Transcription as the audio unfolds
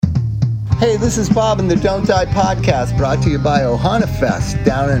Hey, this is Bob in the Don't Die podcast, brought to you by Ohana Fest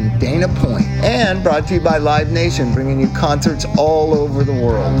down in Dana Point, and brought to you by Live Nation, bringing you concerts all over the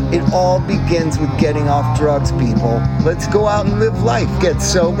world. It all begins with getting off drugs, people. Let's go out and live life. Get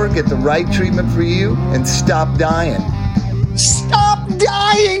sober, get the right treatment for you, and stop dying. Stop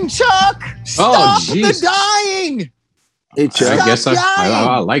dying, Chuck! Stop the dying! Hey, Chuck. I guess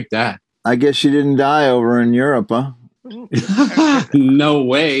I like that. I guess you didn't die over in Europe, huh? No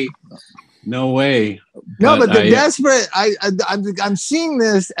way. No way. No, but the desperate. I'm seeing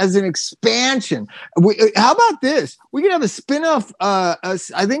this as an expansion. How about this? We could have a spinoff.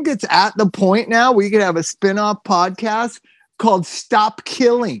 I think it's at the point now. We could have a spinoff podcast called "Stop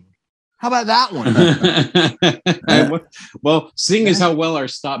Killing." How about that one? Well, seeing as how well our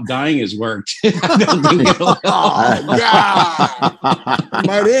Stop Dying has worked, I don't think it'll.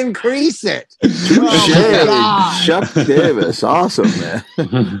 Might increase it. Chuck Davis, awesome, man.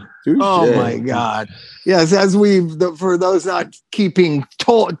 Oh my God! Yes, as for those not keeping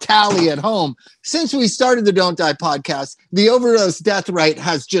tally at home, since we started the Don't Die podcast, the overdose death rate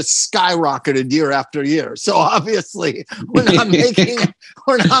has just skyrocketed year after year. So obviously, it's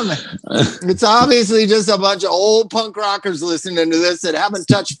obviously just a bunch of old punk rockers listening to this that haven't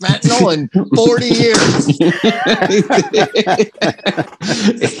touched fentanyl in 40 years.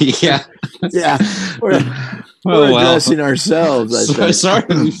 Yeah. We're addressing ourselves. Sorry,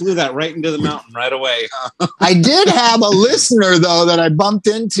 we flew that right into the mountain right away. I did have a listener, though, that I bumped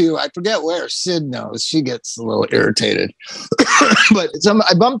into. I forget where. Sid knows. She gets a little irritated. But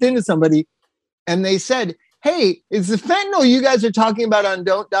I bumped into somebody, and they said, hey, is the fentanyl you guys are talking about on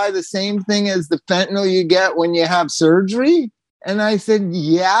Don't Die the same thing as the fentanyl you get when you have surgery? And I said,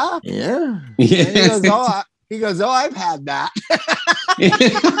 yeah. Yeah. And he goes, I've had that.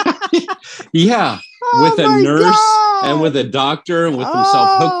 Yeah. With a nurse and with a doctor and with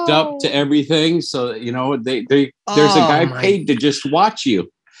himself hooked up to everything. So, there's a guy paid to just watch you.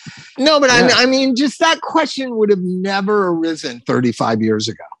 No, but I mean, just that question would have never arisen 35 years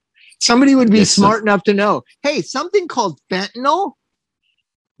ago. Somebody would be smart enough to know, hey, something called fentanyl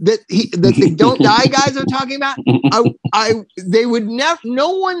that the Don't Die guys are talking about. They would never.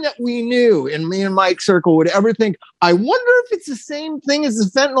 No one that we knew in me and Mike's circle would ever think, I wonder if it's the same thing as the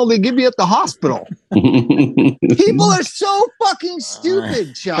fentanyl they give you at the hospital. People are so fucking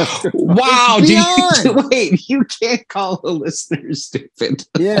stupid, Chuck. Wow. Wait, you can't call the listeners stupid.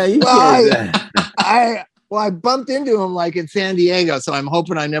 Yeah, you can't. I bumped into him like in San Diego, so I'm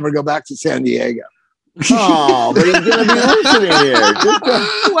hoping I never go back to San Diego. Oh, but he's going to be listening here.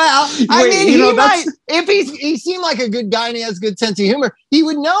 If he seemed like a good guy and he has a good sense of humor, he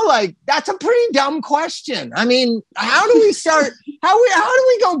would know, like, that's a pretty dumb question. I mean, how do we start? How do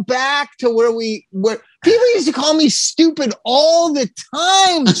we go back to where people used to call me stupid all the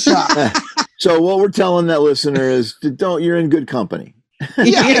time, Chuck? So what we're telling that listener is, you're in good company.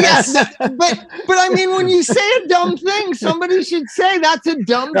 Yes. But I mean, when you say a dumb thing, somebody should say that's a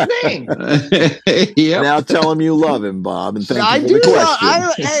dumb thing. Yep. Now tell him you love him, Bob, and thank you for the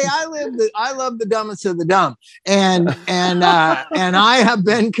question. I love the dumbest of the dumb, and I have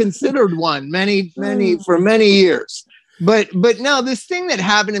been considered one for many years. But no, this thing that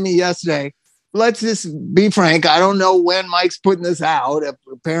happened to me yesterday. Let's just be frank. I don't know when Mike's putting this out.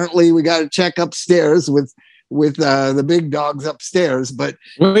 Apparently, we got to check upstairs with the big dogs upstairs, but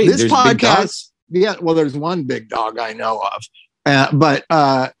this podcast, there's one big dog I know of, but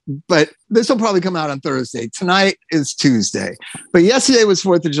this will probably come out on Thursday. Tonight is Tuesday, but yesterday was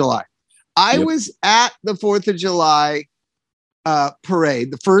 4th of July. I was at the 4th of July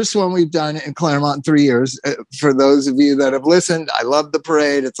parade, the first one we've done in Claremont in 3 years. For those of you that have listened, I love the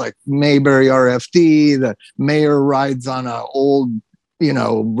parade. It's like Mayberry RFD. The mayor rides on a old,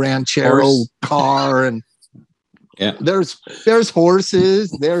 ranchero car, and there's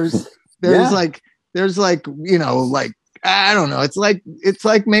horses. There's I don't know. It's like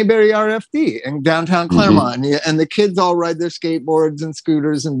Mayberry RFD in downtown Claremont, and the kids all ride their skateboards and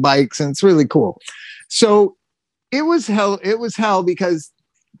scooters and bikes, and it's really cool. So it was hell. It was hell because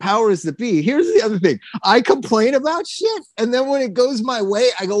powers that be. Here's the other thing. I complain about shit, and then when it goes my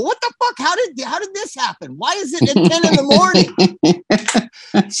way, I go, "What the fuck? How did this happen? Why is it at 10 in the morning?"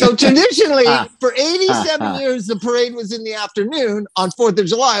 So traditionally, for 87 years, the parade was in the afternoon on 4th of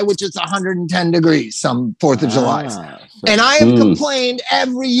July, which is 110 degrees some 4th of July. And I have complained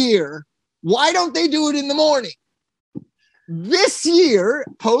every year, why don't they do it in the morning? This year,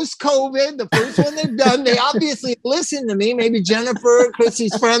 post-COVID, the first one they've done, they obviously listened to me. Maybe Jennifer,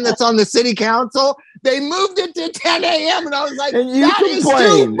 Chrissy's friend that's on the city council, They moved it to 10 a.m. And I was like, that is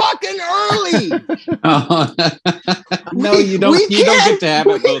too fucking early. No, you don't get to have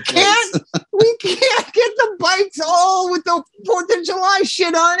it both ways. We can't get the bikes all with the 4th of July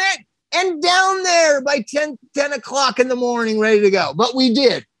shit on it and down there by 10 o'clock in the morning, ready to go. But we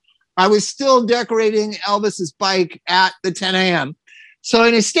did. I was still decorating Elvis's bike at the 10 a.m. So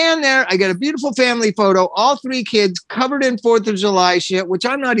I stand there, I get a beautiful family photo, all 3 kids covered in 4th of July shit, which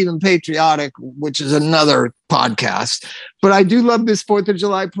I'm not even patriotic, which is another podcast. But I do love this 4th of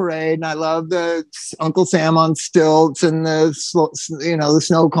July parade, and I love the Uncle Sam on stilts and the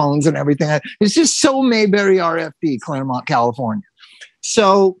snow cones and everything. It's just so Mayberry RFD, Claremont, California.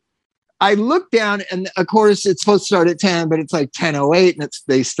 So I look down, and of course it's supposed to start at 10, but it's like 10:08, and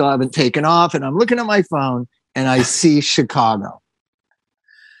they still haven't taken off. And I'm looking at my phone, and I see Chicago.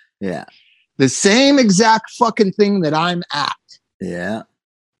 Yeah. The same exact fucking thing that I'm at. Yeah.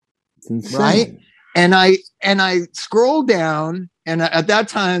 It's insane. Right? And I scroll down, and at that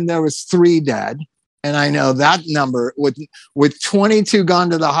time there was 3 dead. And I know that number with 22 gone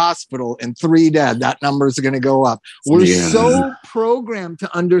to the hospital and 3 dead, that number is going to go up. We're so programmed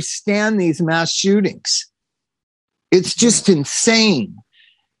to understand these mass shootings. It's just insane.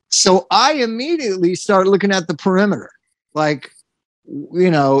 So I immediately start looking at the perimeter. Like,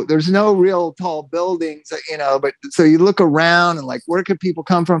 there's no real tall buildings, but so you look around and like, where could people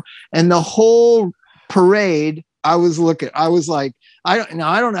come from? And the whole parade, I was like, I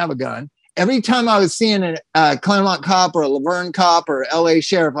don't have a gun. Every time I was seeing a Claremont cop or a Laverne cop or LA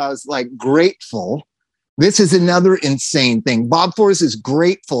sheriff, I was like grateful. This is another insane thing. Bob Forrest is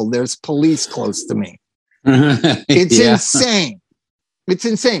grateful there's police close to me. It's insane. It's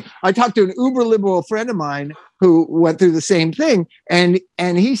insane. I talked to an uber liberal friend of mine who went through the same thing. And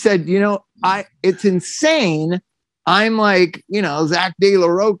he said, it's insane. I'm like, Zach De La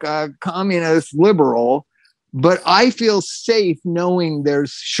Roca, communist liberal, but I feel safe knowing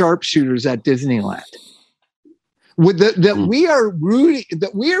there's sharpshooters at Disneyland. That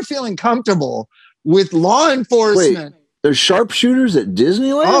we are feeling comfortable with law enforcement. Wait, there's sharpshooters at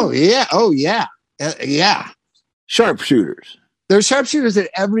Disneyland? Oh yeah. Yeah. Sharpshooters. There's sharpshooters at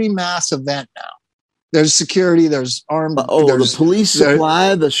every mass event now. There's security, there's armed. The police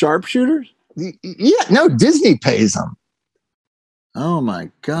supply the sharpshooters? Yeah, no, Disney pays them. Oh my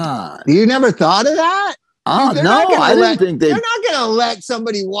God. You never thought of that? Oh, no, I didn't think they're not going to let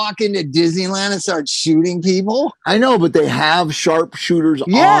somebody walk into Disneyland and start shooting people. I know, but they have sharpshooters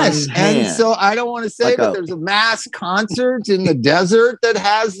on hand. And so I don't want to say, but there's a mass concert in the desert that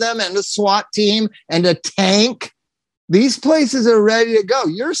has them, and a SWAT team and a tank. These places are ready to go.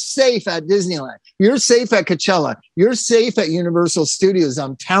 You're safe at Disneyland. You're safe at Coachella. You're safe at Universal Studios.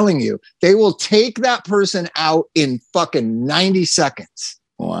 I'm telling you, they will take that person out in fucking 90 seconds.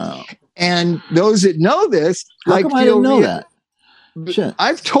 Wow. And those that know this, I didn't know that. Shit.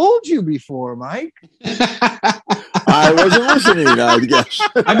 I've told you before, Mike. I wasn't listening, I guess.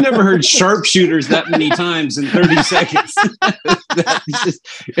 I've never heard sharpshooters that many times in 30 seconds.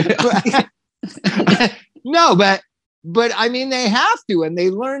 No, but I mean, they have to, and they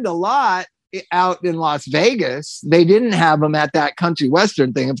learned a lot out in Las Vegas. They didn't have them at that country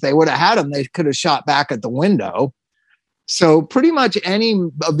western thing. If they would have had them, they could have shot back at the window. So pretty much any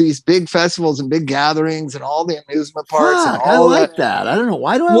of these big festivals and big gatherings and all the amusement parks and all I like that. I don't know.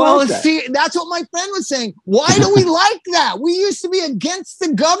 Why do I like that? See, that's what my friend was saying. Why do we like that? We used to be against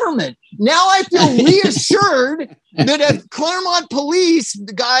the government. Now I feel reassured that if Claremont police,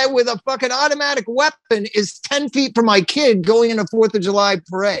 the guy with a fucking automatic weapon, is 10 feet from my kid going in a 4th of July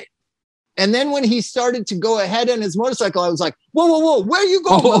parade. And then when he started to go ahead on his motorcycle, I was like, whoa, where are you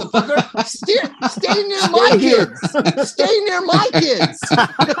going, motherfucker? Stay near my kids. Stay near my kids.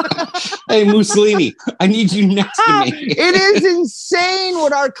 Hey, Mussolini, I need you next to me. It is insane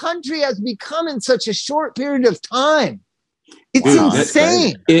what our country has become in such a short period of time. It's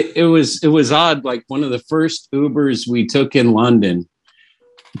insane. It was odd. Like one of the first Ubers we took in London,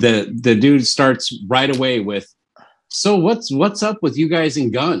 the dude starts right away with, "So what's up with you guys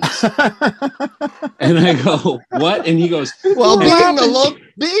and guns?" And I go, "What?" And he goes, "Well,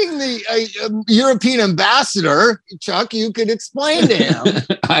 being the European ambassador, Chuck, you could explain to him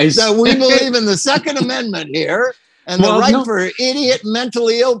that we believe in the Second Amendment here and the right for idiot,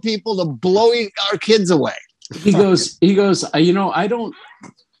 mentally ill people to blow our kids away." He goes,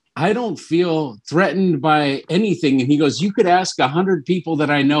 I don't feel threatened by anything. And he goes, "You could ask 100 people that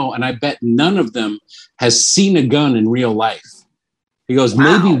I know, and I bet none of them has seen a gun in real life." He goes,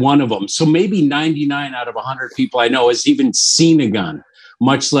 "Maybe one of them. So maybe 99 out of 100 people I know has even seen a gun.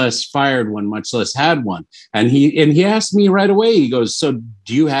 much less fired one, much less had one. And he asked me right away, he goes, so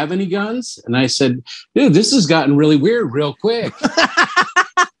do you have any guns? And I said, dude, this has gotten really weird real quick.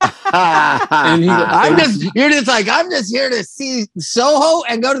 And I'm just here to see Soho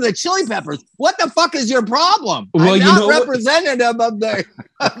and go to the Chili Peppers. What the fuck is your problem? Well, I'm not representative of the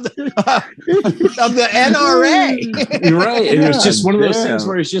NRA. You're right. And it was just one of those things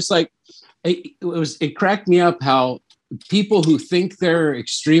where it's just like it cracked me up how people who think they're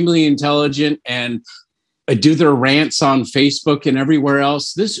extremely intelligent and do their rants on Facebook and everywhere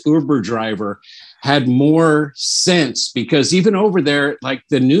else, this Uber driver had more sense, because even over there, like,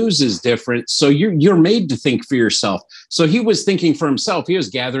 the news is different. So you're made to think for yourself. So he was thinking for himself. He was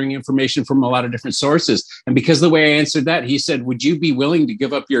gathering information from a lot of different sources. And because of the way I answered that, he said, would you be willing to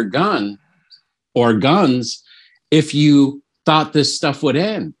give up your gun or guns if you thought this stuff would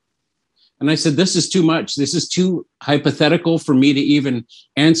end? And I said, this is too much. This is too hypothetical for me to even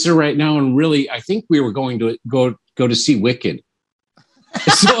answer right now. And really, I think we were going to go to see Wicked.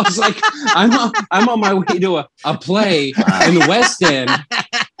 So I was like, I'm on my way to a play in the West End,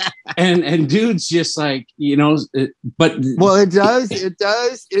 and dude's just like, but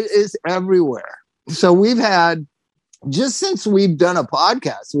it is everywhere. So we've had, just since we've done a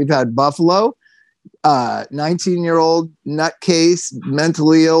podcast, we've had Buffalo, 19-year-old nutcase,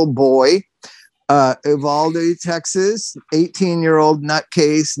 mentally ill boy. Uvalde, Texas, 18-year-old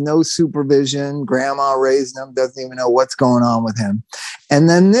nutcase, no supervision. Grandma raised him, doesn't even know what's going on with him. And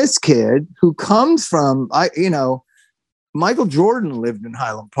then this kid who comes from, Michael Jordan lived in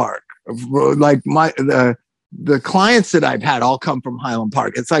Highland Park. Like the clients that I've had all come from Highland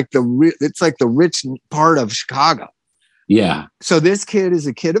Park. It's like the rich part of Chicago. Yeah. So this kid is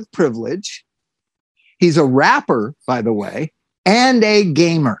a kid of privilege. He's a rapper, by the way, and a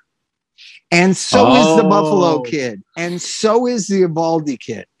gamer. And so is the Buffalo kid. And so is the Uvalde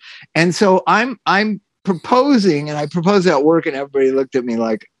kid. And so I'm proposing, and I proposed at work, and everybody looked at me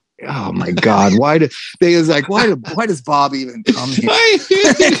like, oh my God, why does Bob even come here?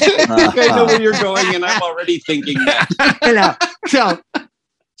 I know where you're going, and I'm already thinking that.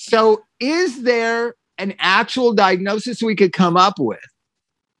 So is there an actual diagnosis we could come up with,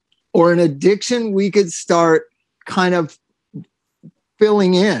 or an addiction we could start kind of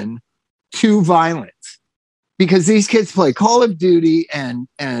filling in to violence? Because these kids play Call of Duty and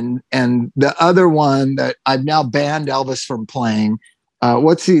the other one that I've now banned Elvis from playing.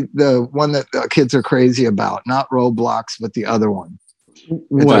 What's the one that the kids are crazy about? Not Roblox, but the other one.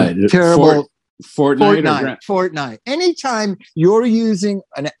 What? Terrible. Fortnite. Anytime you're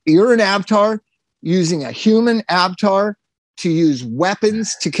you're an avatar, using a human avatar to use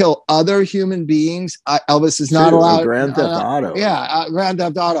weapons to kill other human beings, Elvis is not allowed. Grand Theft Auto. Grand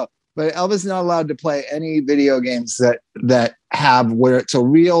Theft Auto. But Elvis is not allowed to play any video games that have where it's a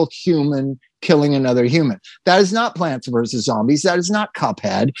real human killing another human. That is not Plants vs. Zombies. That is not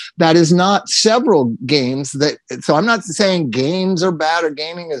Cuphead. That is not several games so I'm not saying games are bad or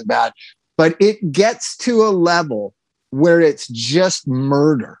gaming is bad, but it gets to a level where it's just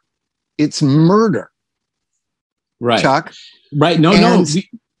murder. It's murder. Right. Chuck? Right. No.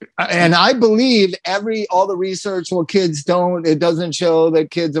 And I believe all the research, it doesn't show that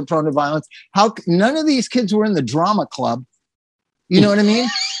kids are prone to violence. None of these kids were in the drama club. You know what I mean?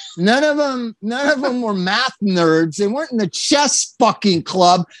 None of them were math nerds. They weren't in the chess fucking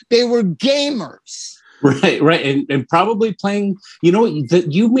club. They were gamers. Right. And probably playing,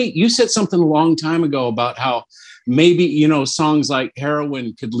 you said something a long time ago about how maybe, songs like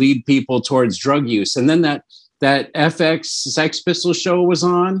Heroin could lead people towards drug use. And then that FX Sex Pistols show was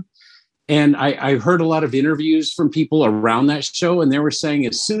on, and I heard a lot of interviews from people around that show, and they were saying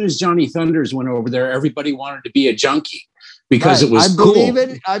as soon as Johnny Thunders went over there, everybody wanted to be a junkie because it was cool.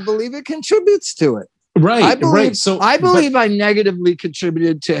 I believe it contributes to it. Right. I believe I negatively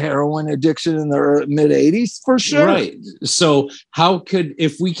contributed to heroin addiction in the mid 80s for sure. Right. So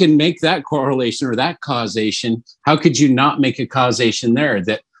if we can make that correlation or that causation, how could you not make a causation there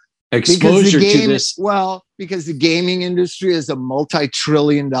that exposure to this? Well, because the gaming industry is a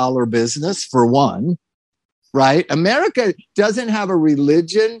multi-trillion-dollar business, for one, right? America doesn't have a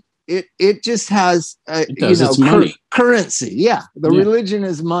religion. It just has currency. Yeah, religion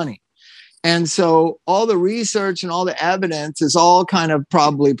is money. And so all the research and all the evidence is all kind of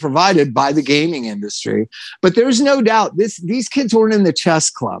probably provided by the gaming industry. But there's no doubt these kids weren't in the chess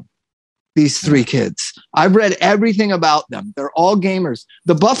club. These three kids. I've read everything about them. They're all gamers.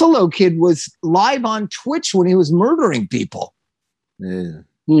 The Buffalo kid was live on Twitch when he was murdering people. Yeah.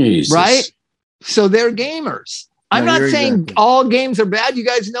 Jesus. Right? So they're gamers. I'm not saying all games are bad. You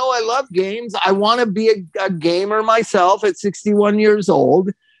guys know I love games. I want to be a gamer myself at 61 years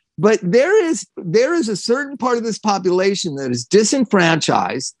old. But there is a certain part of this population that is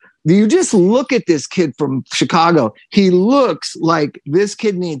disenfranchised. You just look at this kid from Chicago. He looks like this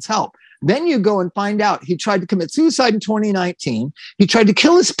kid needs help. Then you go and find out he tried to commit suicide in 2019. He tried to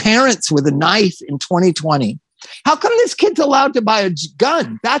kill his parents with a knife in 2020. How come this kid's allowed to buy a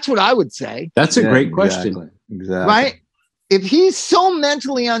gun? That's what I would say. That's a great question. Exactly. Right? If he's so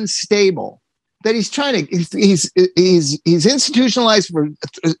mentally unstable that he's institutionalized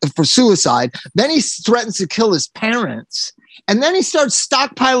for suicide, then he threatens to kill his parents, and then he starts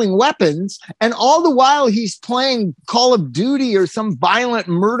stockpiling weapons, and all the while he's playing Call of Duty or some violent,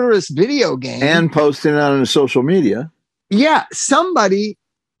 murderous video game. And posting it on social media. Yeah, somebody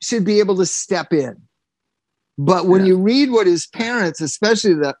should be able to step in. But when you read what his parents,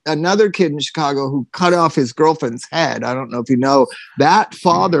 especially another kid in Chicago who cut off his girlfriend's head, I don't know if you know, that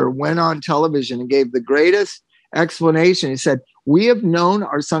father went on television and gave the greatest explanation. He said, "We have known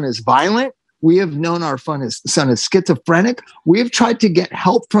our son is violent. We have known our son is schizophrenic. We have tried to get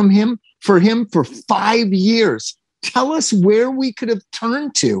help from him for 5 years. Tell us where we could have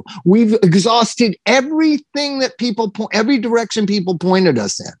turned to. We've exhausted everything that every direction people pointed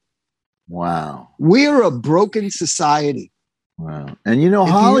us in." Wow. We're a broken society. Wow. And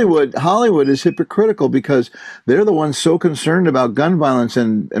Hollywood is hypocritical because they're the ones so concerned about gun violence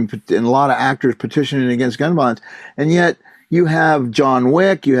and a lot of actors petitioning against gun violence. And yet you have John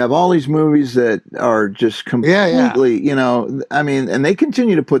Wick, you have all these movies that are just completely, and they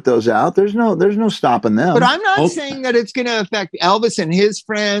continue to put those out. There's no stopping them. But I'm not saying that it's going to affect Elvis and his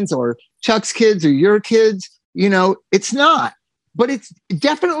friends or Chuck's kids or your kids. It's not. But it's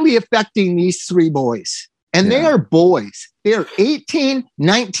definitely affecting these three boys. And they are boys. They are 18,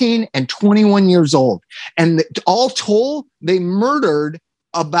 19, and 21 years old. And all told, they murdered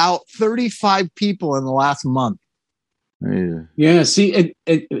about 35 people in the last month. Yeah, see,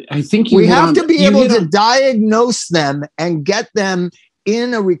 I think we have to be able to diagnose them and get them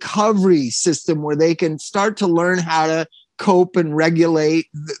in a recovery system where they can start to learn how to cope and regulate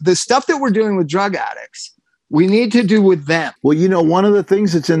the stuff that we're doing with drug addicts. We need to do with them. Well, one of the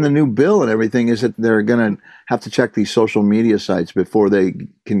things that's in the new bill and everything is that they're going to have to check these social media sites before they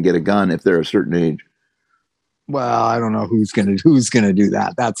can get a gun if they're a certain age. Well, I don't know who's going to do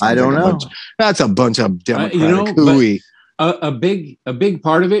that. I don't know. That's a bunch of Democratic hooey. A big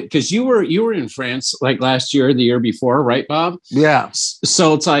part of it, because you were in France like last year, the year before, right, Bob? Yeah.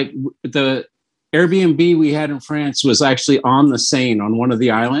 So it's like the Airbnb we had in France was actually on the Seine on one of the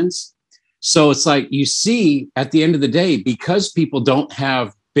islands. So it's like you see at the end of the day, because people don't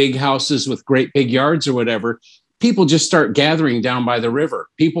have big houses with great big yards or whatever, people just start gathering down by the river.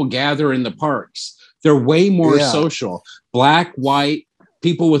 People gather in the parks. They're way more social. Black, white,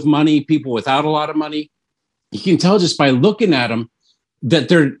 people with money, people without a lot of money. You can tell just by looking at them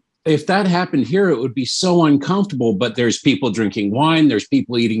that if that happened here, it would be so uncomfortable. But there's people drinking wine. There's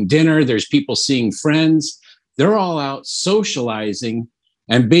people eating dinner. There's people seeing friends. They're all out socializing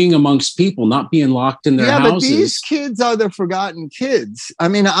and being amongst people, not being locked in their houses. But these kids are the forgotten kids. I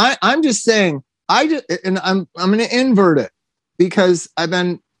mean, I'm just saying, I'm going to invert it because I've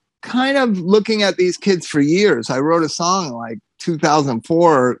been kind of looking at these kids for years. I wrote a song in like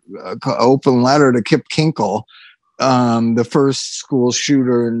 2004, Open Letter to Kip Kinkle, the first school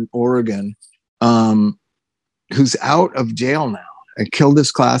shooter in Oregon, who's out of jail now. I killed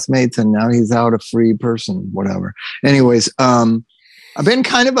his classmates and now he's out a free person, whatever. Anyways, I've been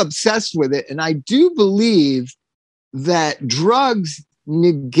kind of obsessed with it. And I do believe that drugs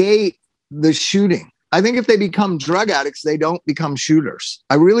negate the shooting. I think if they become drug addicts, they don't become shooters.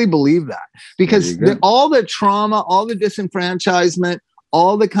 I really believe that because all the trauma, all the disenfranchisement,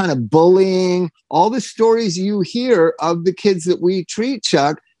 all the kind of bullying, all the stories you hear of the kids that we treat,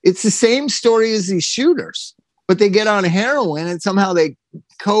 Chuck, it's the same story as these shooters, but they get on heroin and somehow they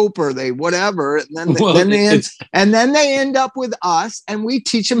cope or they whatever. And then they end up with us and we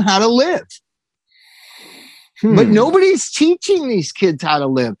teach them how to live. But nobody's teaching these kids how to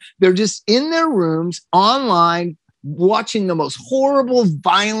live. They're just in their rooms online, watching the most horrible,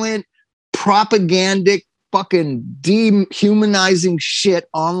 violent, propagandic, fucking dehumanizing shit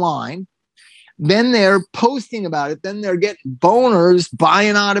online. Then they're posting about it. Then they're getting boners,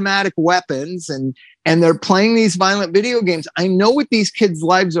 buying automatic weapons, and they're playing these violent video games. I know what these kids'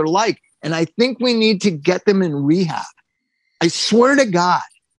 lives are like, and I think we need to get them in rehab. I swear to God.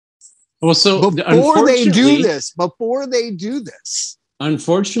 Well, so before they do this,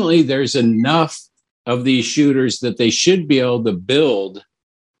 unfortunately, there's enough of these shooters that they should be able to build,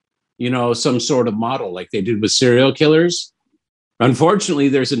 some sort of model like they did with serial killers. Unfortunately,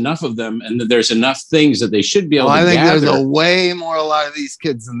 there's enough of them, and there's enough things that they should be able to gather. I think there's a lot of these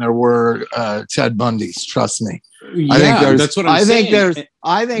kids than there were Ted Bundys. Trust me. Yeah, that's what I'm saying.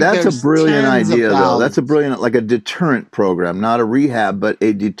 I think that's there's a brilliant idea, though. That's a thousands. brilliant, like a deterrent program, not a rehab, but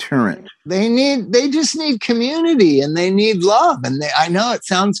a deterrent. They just need community and they need love. And I know it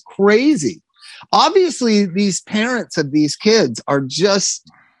sounds crazy. Obviously, these parents of these kids are just,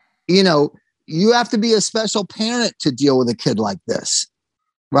 you have to be a special parent to deal with a kid like this,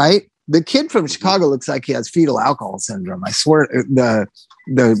 right? The kid from Chicago looks like he has fetal alcohol syndrome. I swear, the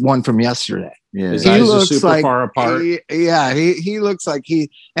one from yesterday. Yeah, his he eyes are looks super like far apart. He looks like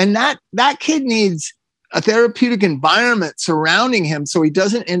and that kid needs a therapeutic environment surrounding him so he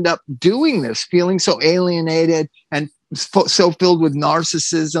doesn't end up doing this, feeling so alienated and so filled with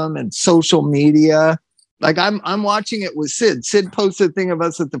narcissism and social media. Like I'm watching it with Sid. Sid posted a thing of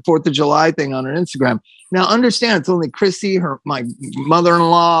us at the 4th of July thing on her Instagram. Now understand it's only Chrissy, my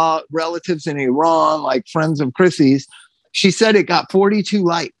mother-in-law, relatives in Iran, like friends of Chrissy's. She said it got 42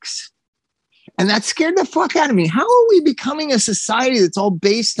 likes. And that scared the fuck out of me. How are we becoming a society that's all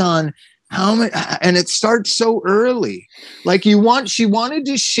based on how much? And it starts so early. Like she wanted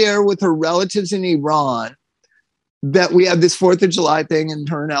to share with her relatives in Iran that we had this 4th of July thing and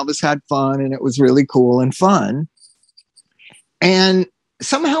her and Elvis had fun and it was really cool and fun. And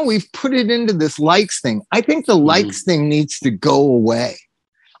somehow we've put it into this likes thing. I think the likes thing needs to go away.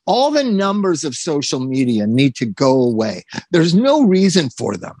 All the numbers of social media need to go away. There's no reason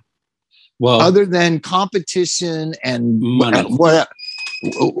for them. Well, other than competition and money.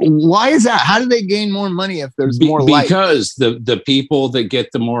 Why is that? How do they gain more money if there's more likes? Because the people that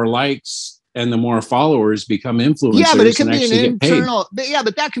get the more likes and the more followers become influencers. Yeah, but it can be an internal.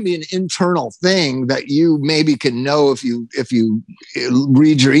 But that can be an internal thing that you maybe can know if you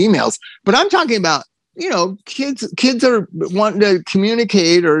read your emails. But I'm talking about, kids are wanting to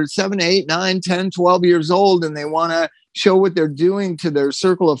communicate, or 7, 8, 9, 10, 12 years old, and they want to show what they're doing to their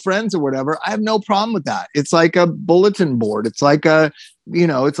circle of friends or whatever. I have no problem with that. It's like a bulletin board. It's like a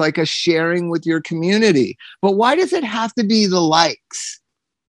sharing with your community. But why does it have to be the likes?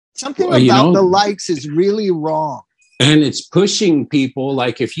 Something about the likes is really wrong. And it's pushing people.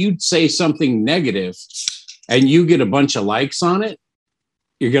 Like if you say something negative and you get a bunch of likes on it,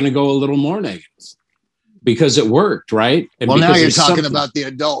 you're going to go a little more negative because it worked, right? And well, now you're talking about the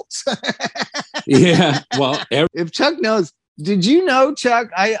adults. Yeah. Well, if Chuck knows, did you know, Chuck?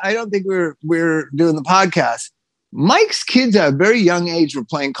 I don't think we're doing the podcast. Mike's kids at a very young age were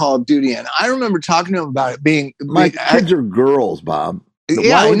playing Call of Duty, and I remember talking to him about it being. My kids are girls, Bob.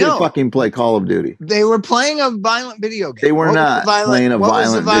 Yeah, why would they fucking play Call of Duty? They were playing a violent video game. They were not playing a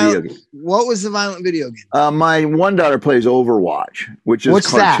violent video game. What was the violent video game? My one daughter plays Overwatch, which is What's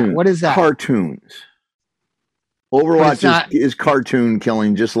cartoon. That? What is that? Cartoons. Overwatch is cartoon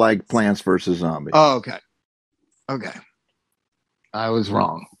killing, just like Plants vs. Zombies. Oh, okay. I was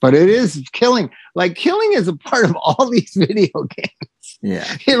wrong, but it is killing. Like killing is a part of all these video games.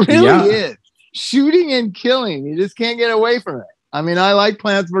 Yeah, it really is. Shooting and killing. You just can't get away from it. I mean, I like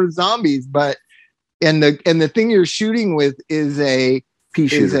Plants vs. Zombies, but and the thing you're shooting with is a pea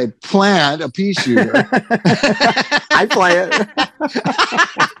shooter. Is a plant, a pea shooter. I play it.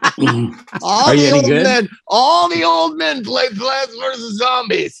 all the old men play Plants vs.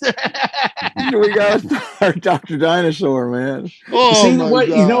 Zombies. We got our Dr. Dinosaur, man. Oh, see what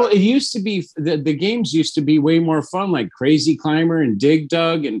God. It used to be the games used to be way more fun, like Crazy Climber and Dig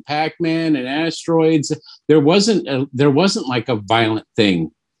Dug and Pac-Man and Asteroids. There wasn't like a violent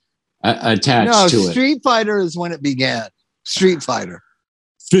thing attached to it. Street Fighter is when it began. Street Fighter.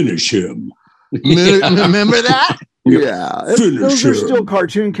 Finish him. Remember that? Yeah, those are still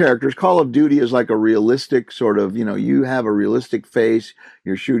cartoon characters. Call of Duty is like a realistic sort of, you have a realistic face,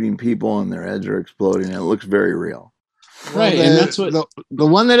 you're shooting people and their heads are exploding, and it looks very real. Right, and that's what the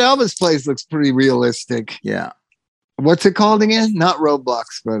one that Elvis plays looks pretty realistic. Yeah. What's it called again? Not Roblox,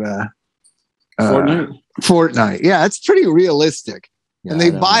 but Fortnite. Yeah, it's pretty realistic. Yeah, and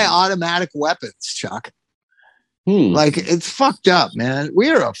they buy automatic weapons, Chuck. Like, it's fucked up, man. We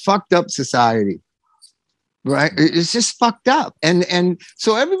are a fucked up society, right? It's just fucked up. And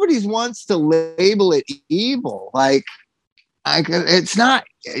so everybody wants to label it evil. Like it's not,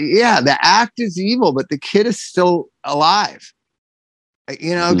 the act is evil, but the kid is still alive.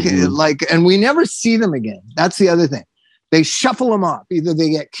 And we never see them again. That's the other thing. They shuffle them off. Either they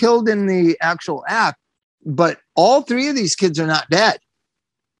get killed in the actual act, but all three of these kids are not dead.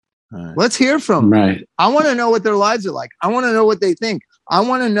 Right. Let's hear from them. Right. I want to know what their lives are like. I want to know what they think. I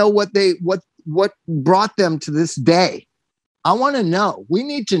want to know what brought them to this day. I want to know. We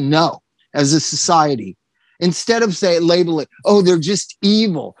need to know as a society, instead of label it, oh, they're just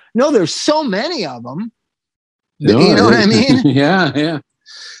evil. No, there's so many of them. No, you know what I mean? Yeah.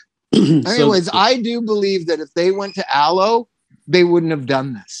 Anyways, I do believe that if they went to Allo, they wouldn't have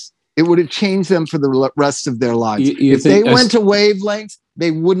done this. It would have changed them for the rest of their lives. If they went to Wavelengths,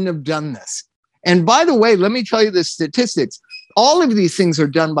 they wouldn't have done this. And by the way, let me tell you the statistics. All of these things are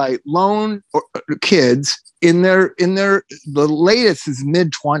done by lone kids in the latest is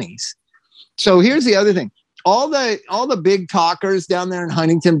mid-20s. So here's the other thing. All the big talkers down there in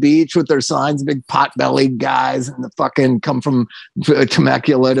Huntington Beach with their signs, big pot-bellied guys, and the fucking come from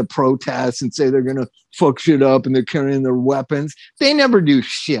Temecula to protest and say they're going to fuck shit up and they're carrying their weapons. They never do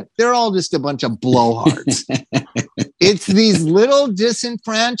shit. They're all just a bunch of blowhards. It's these little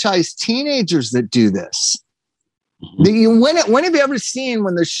disenfranchised teenagers that do this. When have you ever seen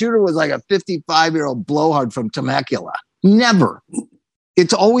when the shooter was like a 55-year-old blowhard from Temecula? Never.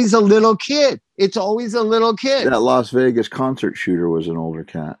 It's always a little kid. It's always a little kid. That Las Vegas concert shooter was an older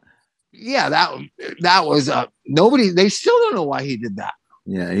cat. Yeah, that was nobody. They still don't know why he did that.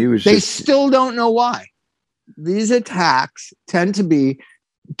 Yeah, he was. They still don't know why. These attacks tend to be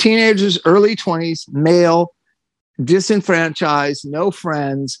teenagers, early 20s, male, disenfranchised, no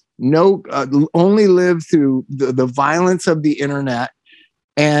friends, only live through the violence of the internet.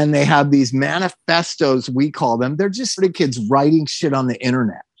 And they have these manifestos, we call them. They're just the kids writing shit on the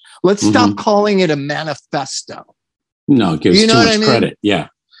internet. Let's stop calling it a manifesto. No, it gives too much credit. Yeah.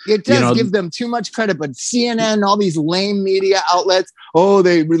 It does give them too much credit, but CNN, all these lame media outlets,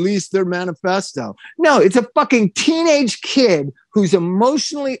 they released their manifesto. No, it's a fucking teenage kid who's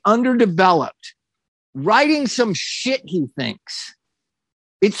emotionally underdeveloped, writing some shit he thinks.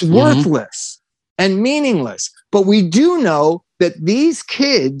 It's worthless and meaningless. But we do know that these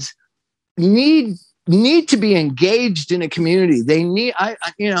kids need to be engaged in a community. They need,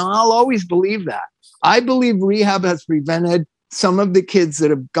 I'll always believe that. I believe rehab has prevented some of the kids that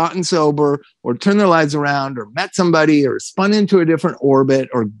have gotten sober or turned their lives around or met somebody or spun into a different orbit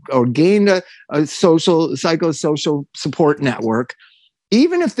or gained a psychosocial support network.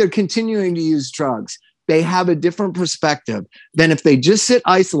 Even if they're continuing to use drugs, they have a different perspective than if they just sit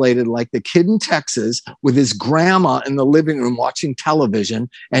isolated like the kid in Texas with his grandma in the living room watching television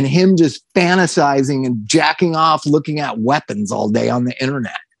and him just fantasizing and jacking off, looking at weapons all day on the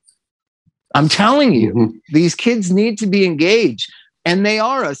internet. I'm telling you, these kids need to be engaged, and they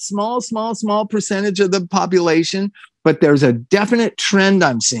are a small percentage of the population, but there's a definite trend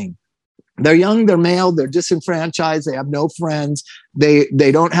I'm seeing. They're young, they're male, they're disenfranchised, they have no friends, they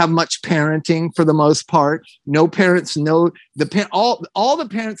don't have much parenting for the most part. No parents know all the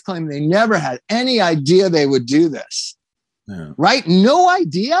parents claim they never had any idea they would do this. Yeah. Right? No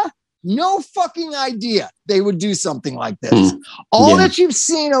idea? No fucking idea they would do something like this. All that you've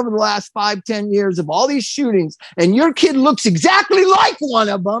seen over the last 5-10 years of all these shootings, and your kid looks exactly like one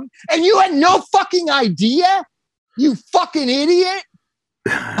of them, and you had no fucking idea? You fucking idiot.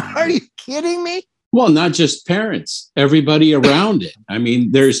 Are you kidding me? Well, not just parents, everybody around it. I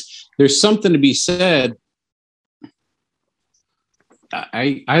mean, there's something to be said.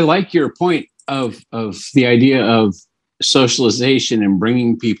 I like your point of the idea of socialization and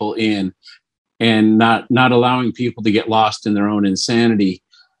bringing people in and not allowing people to get lost in their own insanity,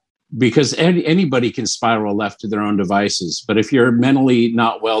 because anybody can spiral left to their own devices. But if you're mentally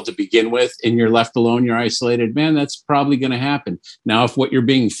not well to begin with and you're left alone, you're isolated, man, that's probably going to happen. Now, if what you're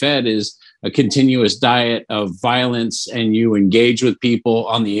being fed is a continuous diet of violence and you engage with people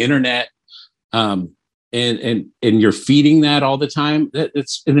on the internet, and you're feeding that all the time,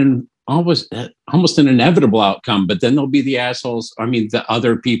 it's almost an inevitable outcome. But then there'll be the assholes. I mean, the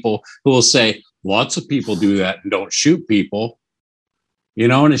other people who will say, lots of people do that and don't shoot people.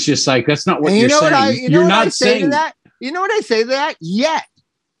 And it's just like, that's not what you're saying. You're not saying that. You know what I say to that? Yet.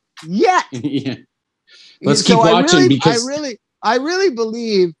 Yeah. Let's keep watching, because I really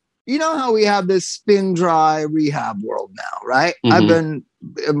believe, you know how we have this spin dry rehab world now, right? I've been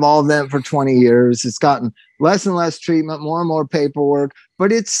involved in it for 20 years. It's gotten less and less treatment, more and more paperwork,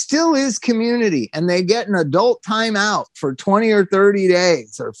 but it still is community, and they get an adult timeout for 20 or 30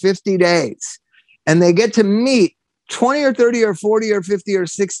 days or 50 days. And they get to meet 20 or 30 or 40 or 50 or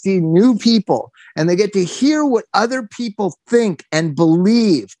 60 new people, and they get to hear what other people think and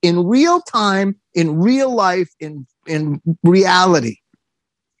believe in real time, in real life, in reality,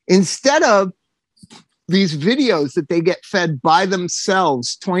 instead of these videos that they get fed by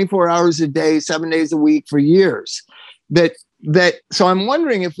themselves 24 hours a day, 7 days a week for years. So I'm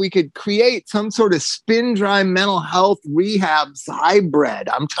wondering if we could create some sort of spin dry mental health rehab hybrid.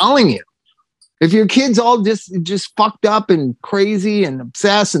 I'm telling you. If your kid's all just fucked up and crazy and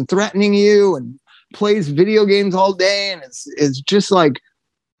obsessed and threatening you and plays video games all day and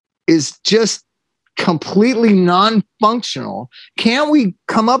is just completely non-functional, can't we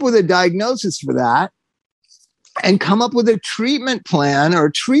come up with a diagnosis for that and come up with a treatment plan or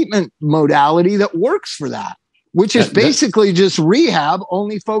treatment modality that works for that, which is basically just rehab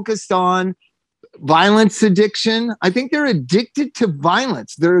only focused on violence addiction? I think they're addicted to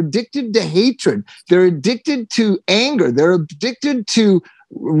violence. They're addicted to hatred. They're addicted to anger. They're addicted to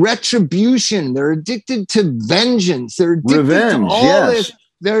retribution. They're addicted to vengeance. They're addicted Revenge, to all yes. this.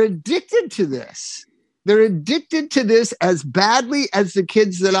 They're addicted to this. They're addicted to this as badly as the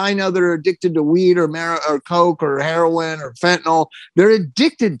kids that I know that are addicted to weed or coke or heroin or fentanyl. They're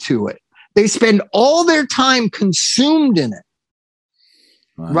addicted to it. They spend all their time consumed in it.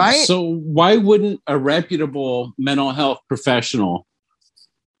 Wow. Right? So why wouldn't a reputable mental health professional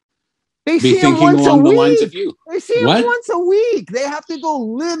They be see him thinking once a along the lines week. of you? They see him What? once a week. They have to go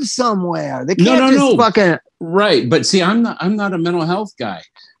live somewhere. They No, can't no, just no. fucking. Right, but see, I'm not a mental health guy.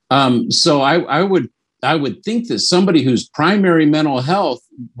 So I would think that somebody whose primary mental health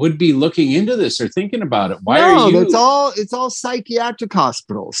would be looking into this or thinking about it. Why are you? It's all psychiatric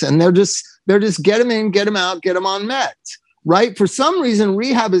hospitals, and they're just get them in, get them out, get them on meds. Right? For some reason,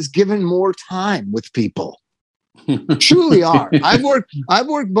 rehab is given more time with people. Truly are. I've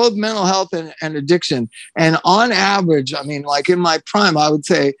worked both mental health and addiction, and on average, I mean, like in my prime, I would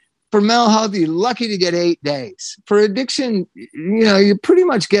say for mental health, you're lucky to get 8 days. For addiction, you pretty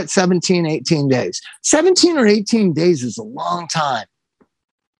much get 17, 18 days. 17 or 18 days is a long time.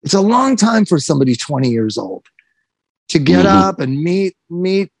 It's a long time for somebody 20 years old to get up and meet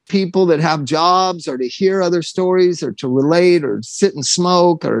people that have jobs, or to hear other stories, or to relate, or sit and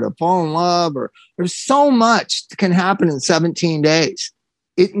smoke, or to fall in love, or there's so much that can happen in 17 days.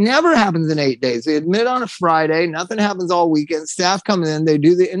 It never happens in 8 days. They admit on a Friday, nothing happens all weekend. Staff come in, they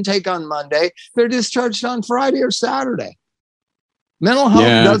do the intake on Monday, they're discharged on Friday or Saturday. Mental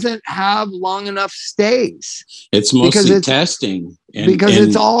health doesn't have long enough stays. It's mostly testing. Because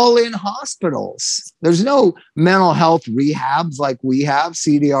it's all in hospitals. There's no mental health rehabs like we have,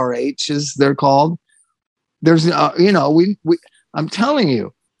 CDRHs, they're called. There's, I'm telling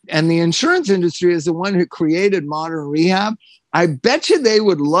you, and the insurance industry is the one who created modern rehab. I bet you they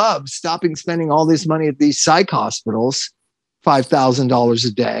would love stopping spending all this money at these psych hospitals, $5,000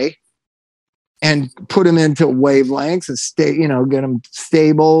 a day, and put them into wavelengths and get them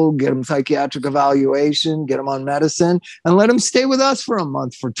stable, get them psychiatric evaluation, get them on medicine, and let them stay with us for a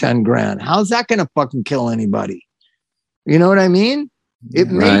month for 10 grand. How's that going to fucking kill anybody? You know what I mean? It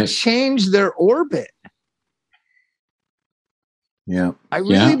may change their orbit. Yeah. I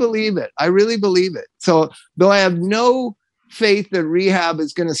really believe it. I really believe it. So though I have no faith that rehab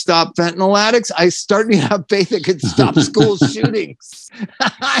is going to stop fentanyl addicts, I starting to have faith it could stop school shootings.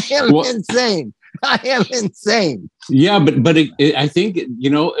 I am insane. I am insane. Yeah, but I think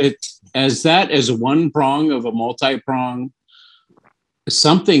as one prong of a multi-prong,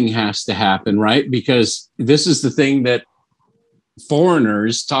 something has to happen, right? Because this is the thing that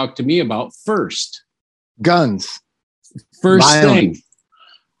foreigners talk to me about first. Guns. First thing.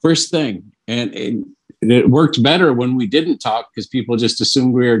 And it worked better when we didn't talk, because people just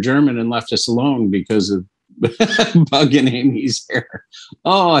assumed we were German and left us alone because of bugging Amy's hair.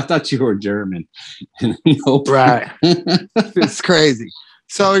 Oh, I thought you were German. Nope. Right. It's crazy.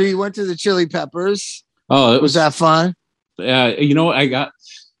 So you went to the Chili Peppers. Oh, was that fun? I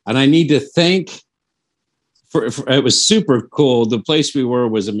need to thank it was super cool. The place we were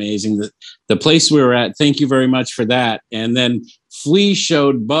was amazing. The place we were at, thank you very much for that. And then Flea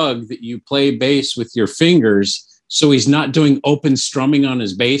showed Bug that you play bass with your fingers, so he's not doing open strumming on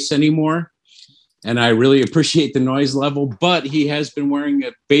his bass anymore. And I really appreciate the noise level, but he has been wearing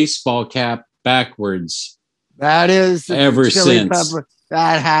a baseball cap backwards. That is ever since. Pepper.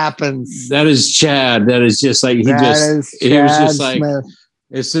 That happens. That is Chad. That is just like he was just like Smith.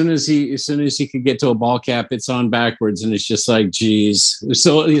 As soon as he could get to a ball cap, it's on backwards, and it's just like, geez.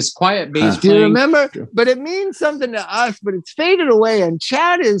 So his quiet bass Do you remember? But it means something to us, but it's faded away. And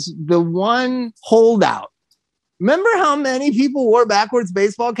Chad is the one holdout. Remember how many people wore backwards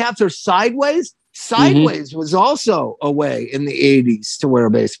baseball caps or sideways? Sideways was also a way in the 80s to wear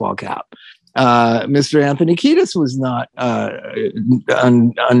a baseball cap. Mr. Anthony Kiedis was not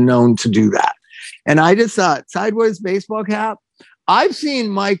unknown to do that. And I just thought, sideways baseball cap. I've seen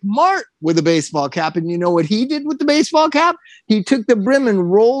Mike Mart with a baseball cap, and you know what he did with the baseball cap? He took the brim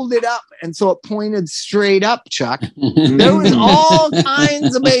and rolled it up, and so it pointed straight up, Chuck. There was all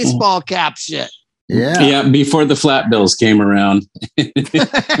kinds of baseball cap shit. Yeah, before the flat bills came around. Yeah,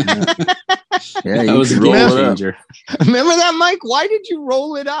 that was a game changer. Remember that, Mike? Why did you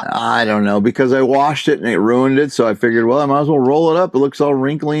roll it up? I don't know, because I washed it and it ruined it. So I figured, well, I might as well roll it up. It looks all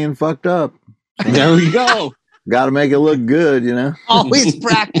wrinkly and fucked up. There we go. Got to make it look good, you know? Always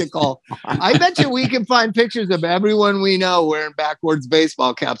practical. I bet you we can find pictures of everyone we know wearing backwards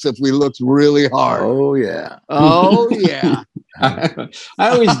baseball caps if we looked really hard. Oh, yeah. Oh, yeah. I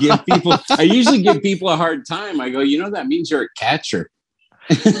usually give people a hard time. I go, that means you're a catcher.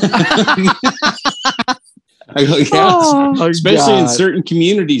 I go, yeah. Especially in certain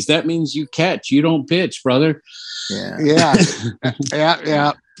communities, that means you catch. You don't pitch, brother. Yeah.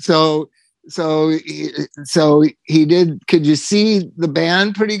 Yeah. So he did. Could you see the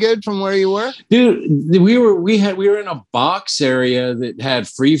band pretty good from where you were? Dude, we were in a box area that had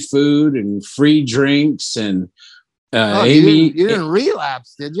free food and free drinks and Amy. You didn't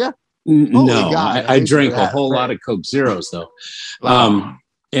relapse, did you? No, I drank a whole lot of Coke Zeros though. Wow.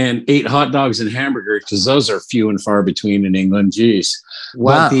 And ate hot dogs and hamburgers because those are few and far between in England. Jeez.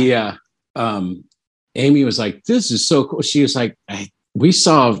 Wow. But Amy was like, "This is so cool." She was like, "We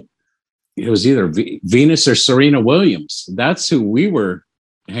saw." It was either Venus or Serena Williams. That's who we were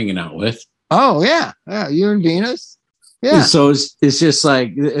hanging out with. Oh yeah, you and Venus. Yeah. So it's just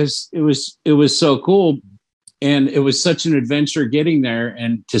like it was so cool, and it was such an adventure getting there,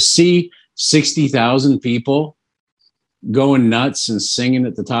 and to see 60,000 people going nuts and singing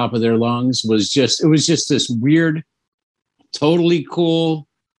at the top of their lungs was just this weird, totally cool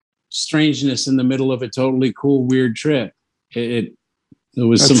strangeness in the middle of a totally cool weird trip. It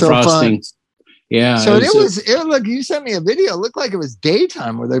was some frosting. Fun. Yeah. So look, you sent me a video. It looked like it was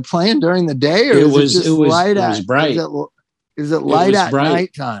daytime. Were they playing during the day or it was light at? It was bright. Is it light at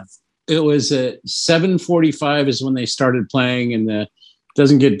nighttime? It was at 7:45 is when they started playing, and it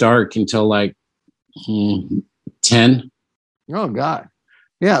doesn't get dark until like 10. Oh God.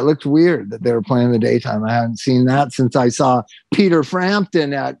 Yeah, it looked weird that they were playing in the daytime. I haven't seen that since I saw Peter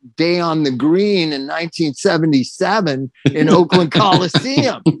Frampton at Day on the Green in 1977 in Oakland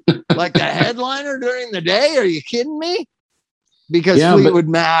Coliseum. Like the headliner during the day? Are you kidding me? Because Fleetwood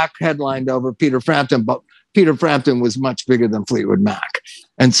Mac headlined over Peter Frampton, but Peter Frampton was much bigger than Fleetwood Mac.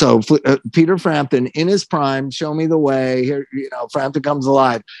 And so Peter Frampton in his prime, Show Me the Way, here, Frampton Comes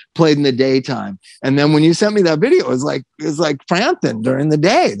Alive, played in the daytime. And then when you sent me that video, it was like Frampton during the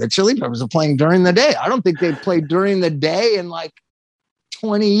day. The Chili Peppers are playing during the day. I don't think they've played during the day in like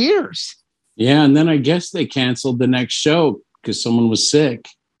 20 years. Yeah. And then I guess they canceled the next show because someone was sick.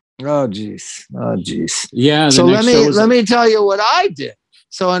 Oh, geez. Yeah. So let me tell you what I did.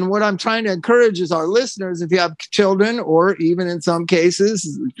 So, and what I'm trying to encourage is our listeners, if you have children, or even in some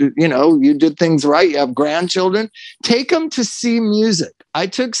cases, you did things right, you have grandchildren, take them to see music. I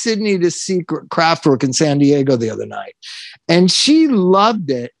took Sydney to see Kraftwerk in San Diego the other night, and she loved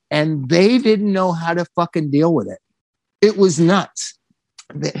it, and they didn't know how to fucking deal with it. It was nuts.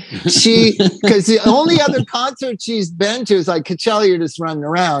 Because the only other concert she's been to is like Coachella, you're just running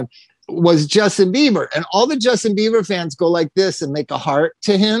around, was Justin Bieber, and all the Justin Bieber fans go like this and make a heart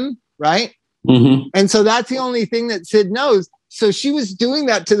to him, right? Mm-hmm. And so that's the only thing that Sid knows. So she was doing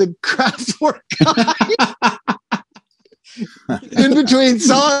that to the Kraftwerk guy. In between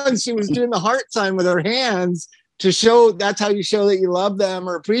songs, she was doing the heart sign with her hands to show that's how you show that you love them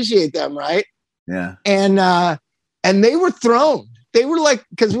or appreciate them, right? Yeah. And they were thrown. They were like,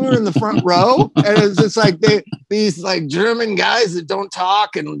 because we were in the front row, and it was just like these like German guys that don't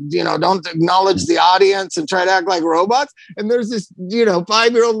talk and don't acknowledge the audience and try to act like robots. And there's this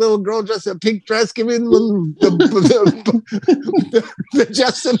 5-year-old little girl dressed in a pink dress giving them the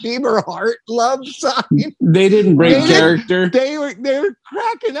Justin Bieber heart love sign. They didn't break character. They were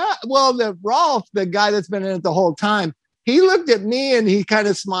cracking up. Well, the Rolf, the guy that's been in it the whole time, he looked at me and he kind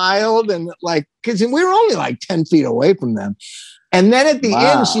of smiled and like, because we were only like 10 feet away from them. And then at the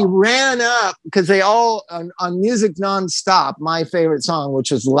end, she ran up because they all on Music Nonstop, my favorite song, which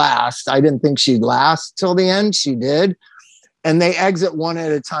was Last. I didn't think she'd last till the end. She did. And they exit one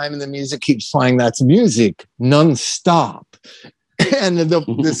at a time and the music keeps playing. That's Music Nonstop. And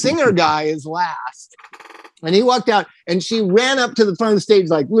the singer guy is last. And he walked out and she ran up to the front of the stage,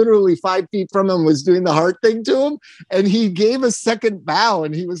 like literally 5 feet from him, was doing the heart thing to him. And he gave a second bow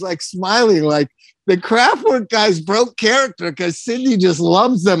and he was like smiling, like, the Kraftwerk guys broke character because Sydney just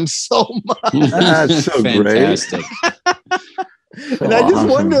loves them so much. That's so fantastic. great. And I just awesome.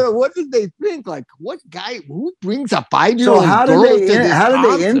 wonder, what did they think? Like, what guy who brings a 5-year-old So how girl did to this how did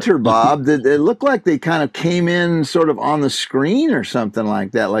concert? they enter, Bob? Did it look like they kind of came in sort of on the screen or something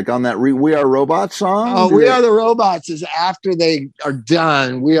like that, like on that "We Are Robots" song? Oh, We Are the Robots is after they are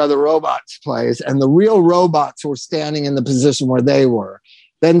done. We Are the Robots plays, and the real robots were standing in the position where they were.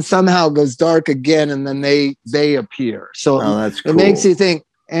 Then somehow it goes dark again, and then they appear. So that's cool. It makes you think,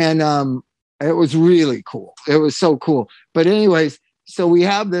 and it was really cool. It was so cool. But anyways, so we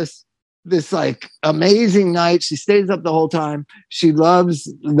have this like amazing night. She stays up the whole time. She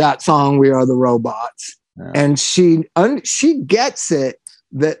loves that song, We Are the Robots. Yeah. And she gets it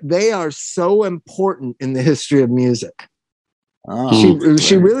that they are so important in the history of music. Oh,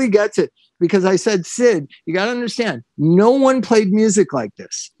 she really gets it, because I said, Sid, you got to understand, no one played music like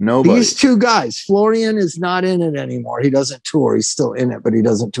this. Nobody. These two guys, Florian is not in it anymore. He doesn't tour. He's still in it, but he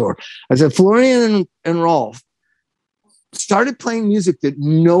doesn't tour. I said, Florian and Rolf started playing music that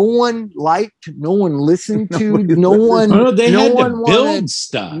no one liked, no one listened to, no one had to build wanted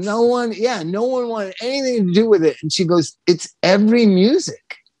stuff. No one wanted anything to do with it. And she goes, it's every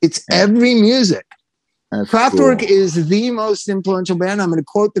music. It's every music. Kraftwerk cool. is the most influential band. I'm going to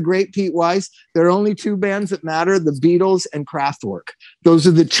quote the great Pete Weiss. There are only two bands that matter, the Beatles and Kraftwerk. Those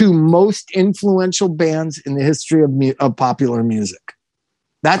are the two most influential bands in the history of popular music.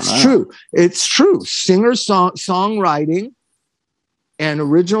 That's true. It's true. Songwriting and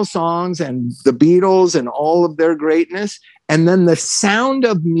original songs and the Beatles and all of their greatness. And then the sound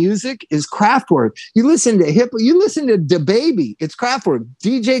of music is Kraftwerk. You listen to you listen to DaBaby, it's Kraftwerk.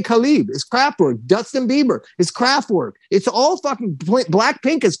 DJ Khaled is Kraftwerk. Dustin Bieber is Kraftwerk. It's all fucking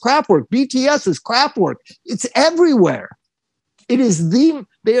Blackpink is Kraftwerk. BTS is Kraftwerk. It's everywhere. They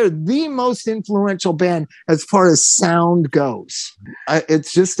are the most influential band as far as sound goes.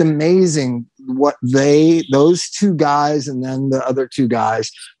 It's just amazing what those two guys and then the other two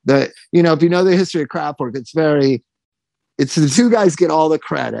guys that, if you know the history of Kraftwerk, it's the two guys get all the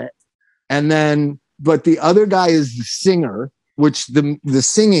credit, but the other guy is the singer, which the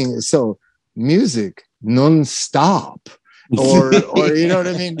singing is so music non-stop, or you know what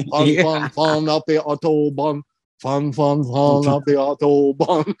I mean? Fun up the Autobahn, fun up the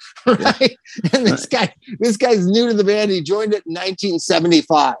Autobahn, right? And this guy's new to the band. He joined it in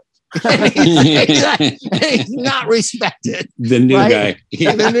 1975. he's not respected. The new guy,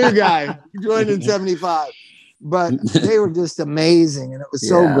 the new guy joined in 75. But they were just amazing, and it was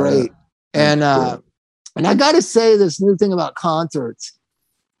so great. And and I got to say, this new thing about concerts,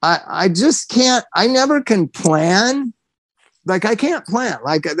 I just can't. I never can plan. Like, I can't plan.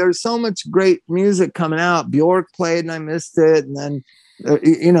 Like, there's so much great music coming out. Bjork played, and I missed it. And then,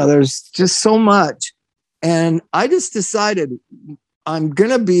 there's just so much. And I just decided I'm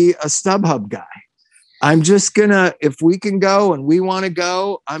gonna be a StubHub guy. I'm just gonna, if we can go and we want to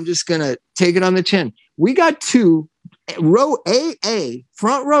go, I'm just gonna take it on the chin. We got two row AA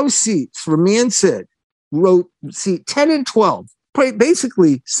front row seats for me and Sid. Row seat 10 and 12,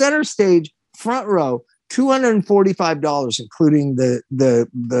 basically center stage, front row, $245, including the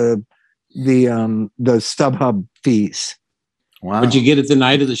StubHub fees. Wow! Did you get it the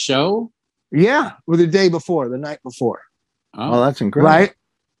night of the show? Yeah, or the night before. Oh, that's incredible! Right?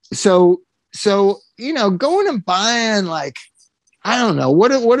 So going and buying, like, I don't know,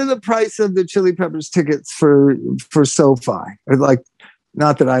 what are the price of the Chili Peppers tickets for SoFi? Or, like,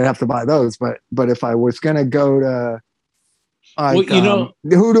 not that I'd have to buy those, but if I was going to go to, like,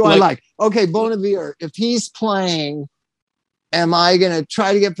 who do I like? Okay, Bon Iver, if he's playing, am I going to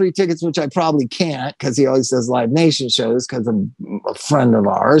try to get free tickets, which I probably can't, because he always does Live Nation shows because I'm a friend of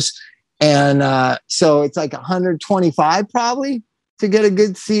ours. And so it's like $125 probably to get a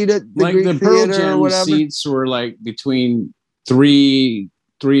good seat at the like Greek the Pearl Theater Jam or whatever. Seats were like between three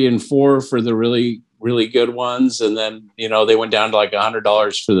and $4 for the really, really good ones. And then, they went down to like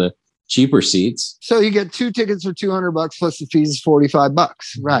 $100 for the cheaper seats. So you get two tickets for $200 plus the fees is $45.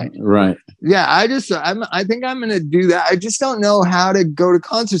 Right. Right. Yeah. I think I'm going to do that. I just don't know how to go to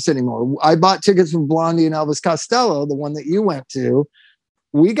concerts anymore. I bought tickets from Blondie and Elvis Costello, the one that you went to.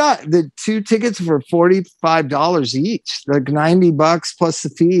 We got the two tickets for $45 each, like $90 plus the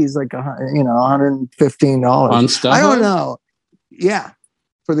fees, like $115 on stuff. I don't know. Yeah,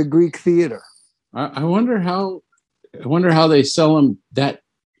 for the Greek Theater. I wonder how they sell them that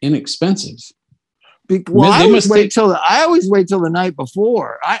inexpensive. I always wait till the night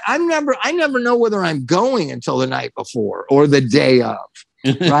before. I never know whether I'm going until the night before or the day of.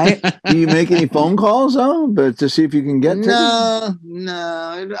 Right? Do you make any phone calls though, but to see if you can get tickets? No,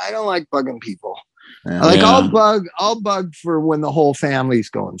 I don't like bugging people. I'll bug for when the whole family's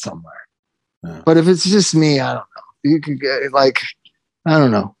going somewhere. Yeah. But if it's just me, I don't know. You could get like, I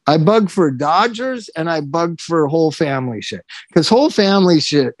don't know. I bug for Dodgers and I bug for whole family shit, because whole family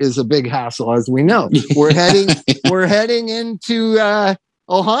shit is a big hassle, as we know. We're heading into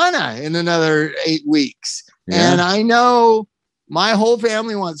Ohana in another 8 weeks, and I know my whole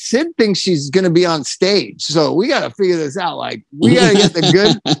family wants. Sid thinks she's going to be on stage, so we got to figure this out. Like, we got to get the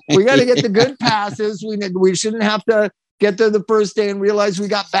good. We got to get the good passes. We shouldn't have to get there the first day and realize we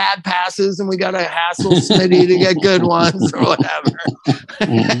got bad passes and we got to hassle Smitty to get good ones or whatever.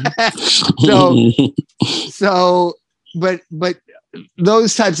 But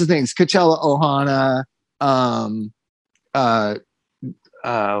those types of things, Coachella, Ohana,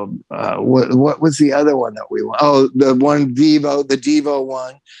 what was the other one that we won? Oh, the Devo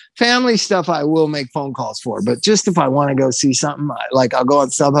one. Family stuff I will make phone calls for, but just if I want to go see something, like I'll go on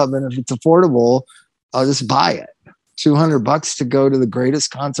StubHub, and if it's affordable, I'll just buy it. $200 to go to the greatest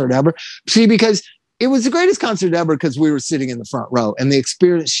concert ever. See, because it was the greatest concert ever because we were sitting in the front row, and the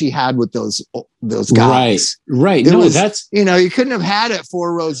experience she had with those guys. Right. That's, you couldn't have had it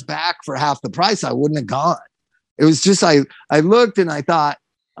 4 rows back for half the price. I wouldn't have gone. It was just, I looked and I thought,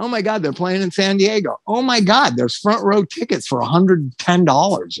 oh my God, they're playing in San Diego. Oh my God, there's front row tickets for $110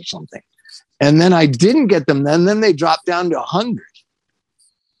 or something. And then I didn't get them. Then they dropped down to $100.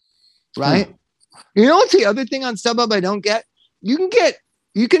 Right. You know what's the other thing on StubHub I don't get? You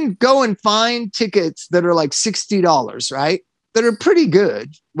can go and find tickets that are like $60, right? That are pretty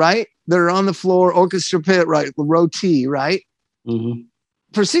good, right? That are on the floor, orchestra pit, right? Row T, right? Mm-hmm.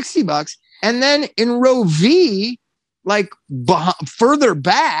 For $60. And then in row V, like further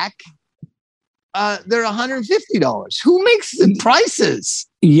back, they're $150. Who makes the prices?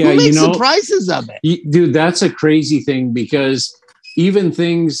 Yeah, who makes the prices of it? Dude, that's a crazy thing, because even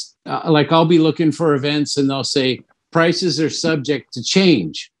things like I'll be looking for events and they'll say prices are subject to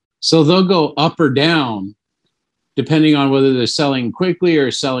change. So they'll go up or down depending on whether they're selling quickly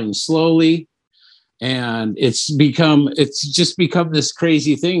or selling slowly. And it's just become this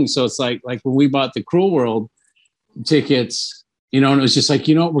crazy thing. So it's like when we bought the Cruel World tickets, and it was just like,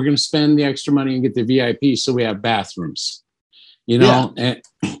 we're going to spend the extra money and get the VIP so we have bathrooms, and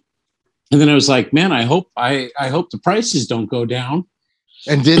then I was like, man, I hope the prices don't go down.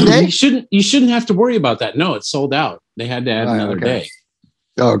 And did they? You shouldn't have to worry about that. No, it's sold out. They had to add another day.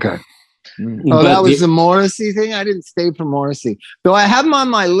 Okay. Oh, that was the Morrissey thing. I didn't stay for Morrissey, though. I have him on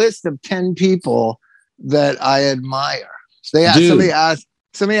my list of 10 people that I admire. Somebody asked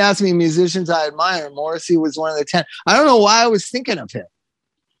me musicians I admire. Morrissey was one of the 10. I don't know why I was thinking of him.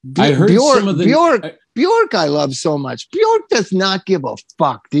 I heard some of the Bjork I love so much. Bjork does not give a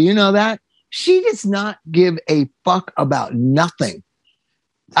fuck. Do you know that? She does not give a fuck about nothing.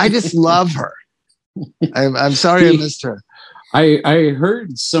 I just love her. I'm sorry I missed her. I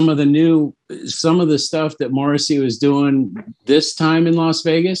heard some of the stuff that Morrissey was doing this time in Las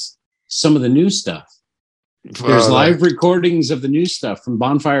Vegas, some of the new stuff. There's live recordings of the new stuff from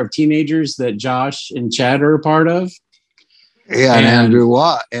Bonfire of Teenagers that Josh and Chad are a part of. Yeah, and Andrew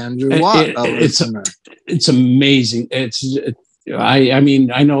Watt. It's amazing. I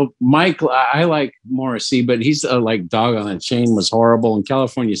mean, I know Mike, I like Morrissey, but he's like Dog on a Chain was horrible, and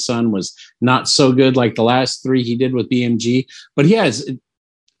California Sun was not so good like the last 3 he did with BMG, but he has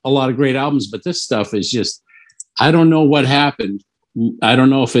a lot of great albums. But this stuff is just, I don't know what happened. I don't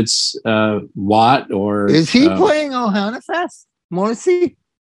know if it's Watt or... Is he playing Ohana Fest, Morrissey?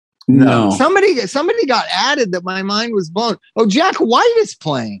 No. Somebody got added that my mind was blown. Oh, Jack White is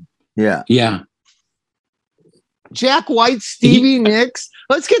playing. Yeah. Jack White, Stevie Nicks.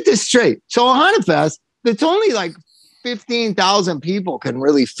 Let's get this straight. So Ohana Fest, that's only like 15,000 people can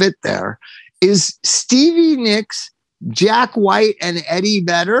really fit there. Is Stevie Nicks, Jack White, and Eddie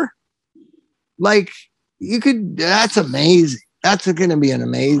Vedder? Like, that's amazing. That's going to be an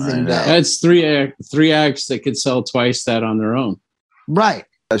amazing day. That's three acts that could sell twice that on their own. Right.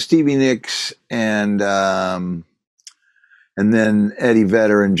 Stevie Nicks and then Eddie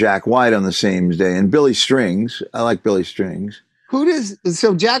Vedder and Jack White on the same day, and Billy Strings. I like Billy Strings.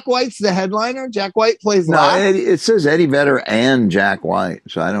 So Jack White's the headliner? Jack White plays live? No, it says Eddie Vedder and Jack White,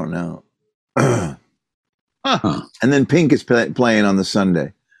 so I don't know. Huh. And then Pink is playing on the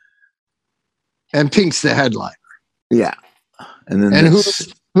Sunday. And Pink's the headliner. Yeah. And then who's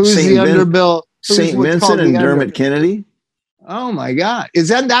the underbill? St. Vincent and Dermot Kennedy. Oh my God. Is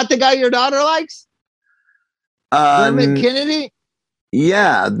that the guy your daughter likes? Dermot Kennedy?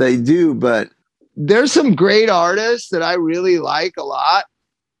 Yeah, they do, but there's some great artists that I really like a lot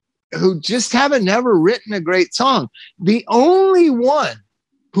who just haven't never written a great song. The only one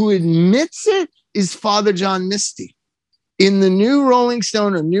who admits it is Father John Misty. In the new Rolling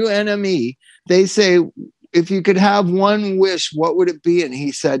Stone or new NME, they say if you could have one wish, what would it be? And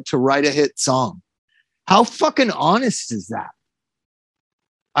he said to write a hit song. How fucking honest is that?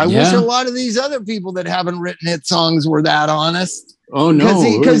 I wish a lot of these other people that haven't written hit songs were that honest. Oh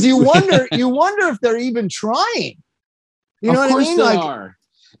no, because you wonder if they're even trying. You know what I mean? They are.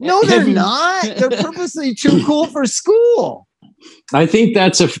 No, they're not. They're purposely too cool for school. I think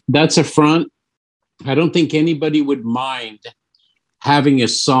that's a front. I don't think anybody would mind having a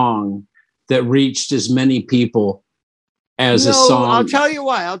song that reached as many people as a song. I'll tell you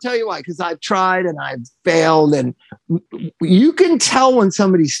why. Because I've tried and I've failed, and you can tell when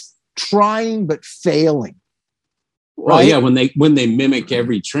somebody's trying but failing. Right? Right? Yeah, when they mimic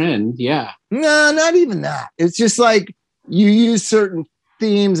every trend. Yeah. No, not even that. It's just like you use certain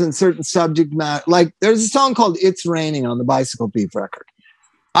themes and certain subject matter. Like there's a song called "It's Raining" on the Bicycle Thief record.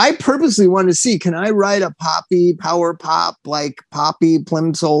 I purposely wanted to see, can I write a poppy, power pop, like poppy,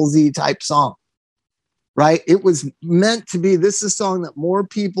 Plimsollsy type song? Right? It was meant to be, this is a song that more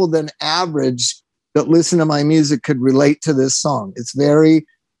people than average that listen to my music could relate to this song. It's very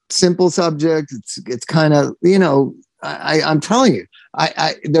simple subject. It's kind of, I'm telling you,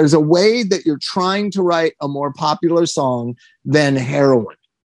 there's a way that you're trying to write a more popular song than Heroin,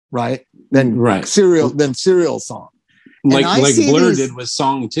 right? Than Serial Song. Like Blur did with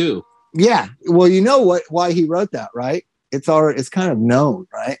Song 2. Yeah. Well, you know why he wrote that, right? It's kind of known,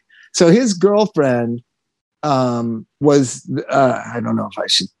 right? So his girlfriend was, I don't know if I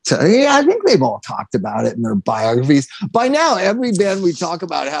should tell you, I think they've all talked about it in their biographies. By now, every band we talk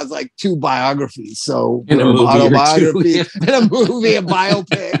about has like 2 biographies. So in a autobiography, and a movie, a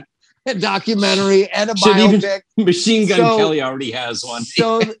biopic, a documentary, and a biopic. Machine Gun Kelly already has one.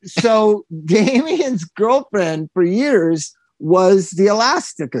 So Damien's girlfriend for years was the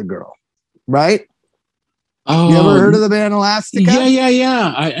Elastica girl, right? Oh, you ever heard of the band Elastica?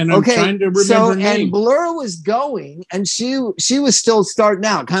 Yeah. I'm trying to remember her name. And Blur was going, and she was still starting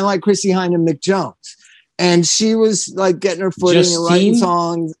out, kind of like Chrissie Hynde and Mick Jones. And she was like getting her footing and writing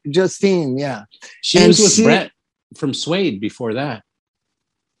songs. Justine, yeah. She was with Brett from Suede before that.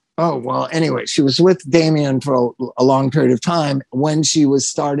 Oh, well, anyway, she was with Damien for a long period of time when she was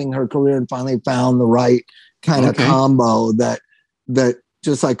starting her career and finally found the right kind of combo that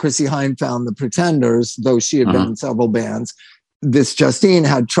just like Chrissie Hynde found the Pretenders, though she had been in several bands. This Justine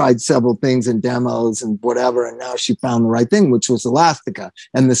had tried several things in demos and whatever, and now she found the right thing, which was Elastica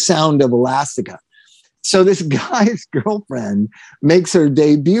and the sound of Elastica. So this guy's girlfriend makes her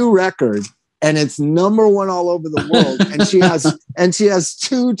debut record, and it's #1 all over the world. and she has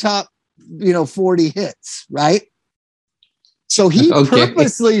 2 top, 40 hits, right? So he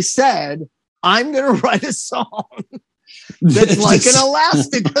purposely said, I'm going to write a song that's like an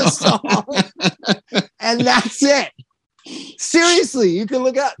Elastica song. And that's it. Seriously, you can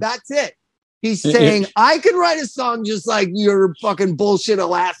look it up. That's it. He's saying, I can write a song just like your fucking bullshit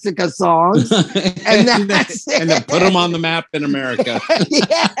Elastica songs. And that's it. And then put them on the map in America.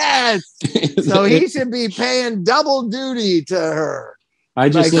 Yes. So he should be paying double duty to her. I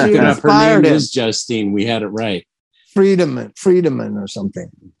just looked it up. Her name is Justine. We had it right. Friedemann or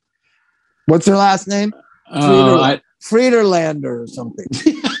something. What's her last name? Friederlander or something.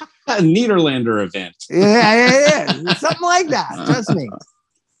 A Niederlander event. Yeah. Something like that. Trust me.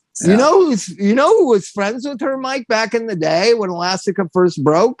 Yeah. You know who was friends with her, Mike, back in the day when Elastica first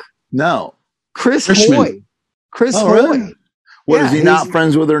broke? No. Chris Hoy. Chris Hoy. Really? What, is he not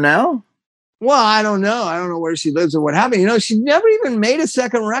friends with her now? Well, I don't know. I don't know where she lives or what happened. She never even made a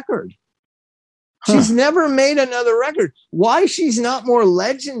second record. She's never made another record. Why she's not more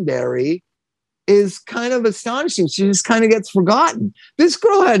legendary is kind of astonishing. She just kind of gets forgotten. This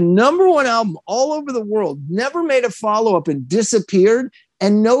girl had #1 album all over the world, never made a follow-up, and disappeared,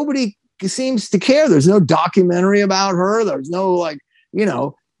 and nobody seems to care. There's no documentary about her. There's no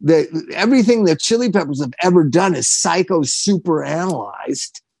everything the Chili Peppers have ever done is psycho super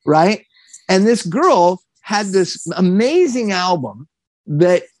analyzed, right? And this girl had this amazing album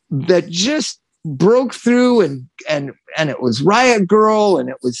that just broke through, and it was Riot Girl, and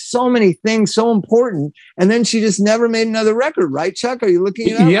it was so many things so important, and then she just never made another record, right, Chuck? Are you looking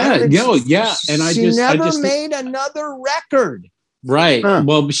it up? Yeah. And she never made another record. Right.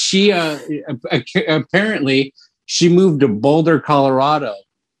 Well, she apparently she moved to Boulder, Colorado,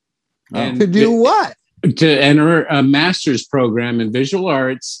 and to do what? To enter a master's program in visual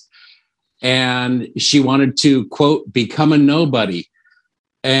arts, and she wanted to, quote, become a nobody.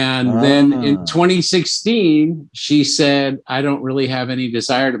 And then in 2016, she said, I don't really have any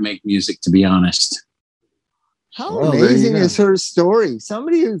desire to make music, to be honest. How amazing is her story?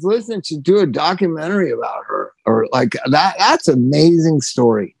 Somebody who's listening should do a documentary about her or like that. That's an amazing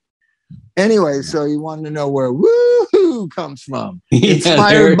story. Anyway, so you wanted to know where woohoo comes from. Yeah,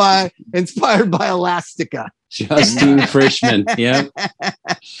 Inspired by Elastica. Justine Frischman. Yeah.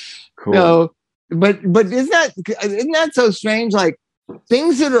 Cool. So, but isn't that so strange? Like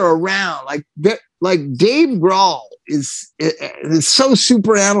things that are around, like Dave Grohl is so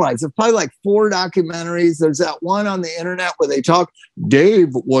super analyzed. There's probably like 4 documentaries. There's that one on the internet where they talk. Dave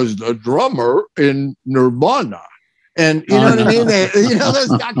was the drummer in Nirvana. And you know what I mean? You know those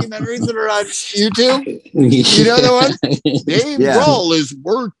documentaries that are on YouTube? You know the one? Dave Grohl is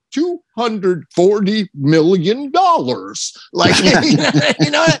worth $240 million. Like,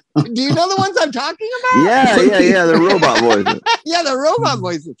 you know, do you know the ones I'm talking about? Yeah. The robot voices. Yeah, the robot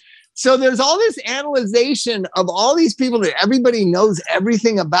voices. So there's all this analyzation of all these people that everybody knows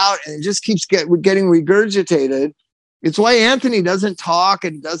everything about, and it just keeps getting regurgitated. It's why Anthony doesn't talk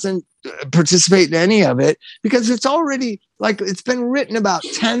and doesn't participate in any of it, because it's already like it's been written about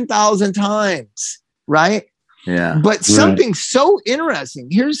 10,000 times, right? Yeah. But something so interesting.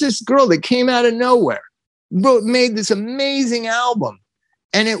 Here's this girl that came out of nowhere, made this amazing album,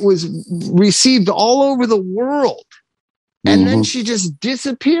 and it was received all over the world. And then she just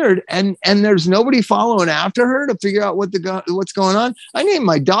disappeared, and there's nobody following after her to figure out what's going on. I named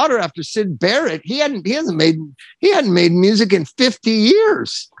my daughter after Syd Barrett. He hadn't made music in 50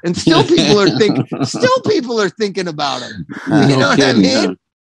 years, and still people are thinking about him. You know what I mean?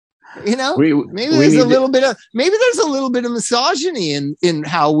 You know, maybe there's a little bit of misogyny in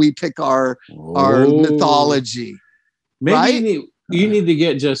how we pick our mythology. Maybe you need to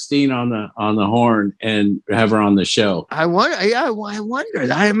get Justine on the horn and have her on the show. I wonder. Yeah, I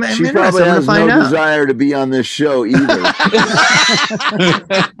wonder. I'm she probably has no desire to be on this show either.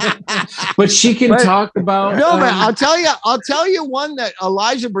 But she can talk about. No, but I'll tell you one that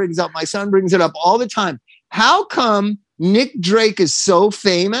Elijah brings up. My son brings it up all the time. How come Nick Drake is so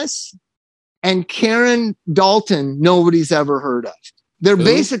famous and Karen Dalton nobody's ever heard of? They're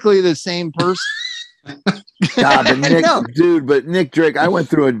basically the same person. God, but Nick Drake, I went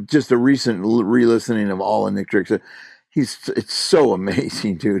through just a recent re-listening of all of Nick Drake's. It's so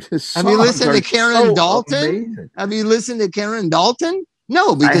amazing, dude. Have you listened to Karen Dalton? Amazing. Have you listened to Karen Dalton?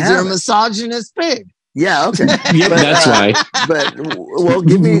 No, because you're a misogynist pig. Yeah, okay. Yeah, that's why. But well,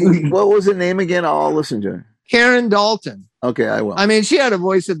 give me what was the name again? I'll listen to it. Karen Dalton. Okay, I will. I mean, she had a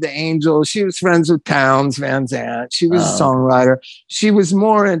voice of the angel. She was friends with Townes Van Zandt. She was a songwriter. She was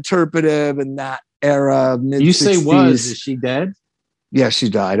more interpretive in that era. Mid-60s. You say was? Is she dead? Yeah, she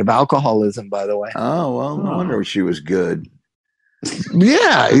died of alcoholism, by the way. Oh, well, no wonder she was good.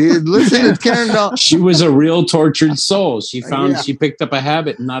 Yeah, listen to Karen Dalton. She was a real tortured soul. She found she picked up a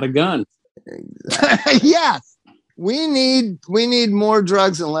habit, not a gun. Yes. We need more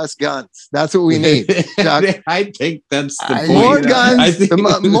drugs and less guns. That's what we need, Chuck. I think that's the point. More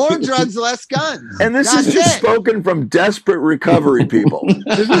guns, more drugs, less guns. And this is just spoken from desperate recovery people.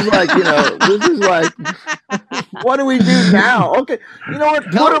 This is like, what do we do now? Okay, you know what?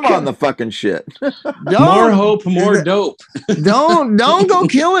 Put them on the fucking shit. More hope, more dope. Don't go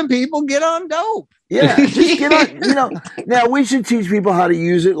killing people. Get on dope. Yeah, just get on. Now we should teach people how to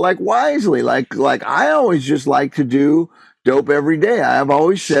use it wisely. Like I always just like to do dope every day. I've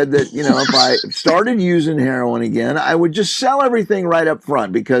always said that, if I started using heroin again, I would just sell everything right up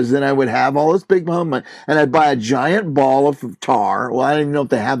front, because then I would have all this big money, and I'd buy a giant ball of tar. Well, I don't even know if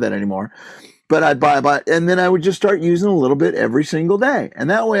they have that anymore. But I'd buy, and then I would just start using a little bit every single day. And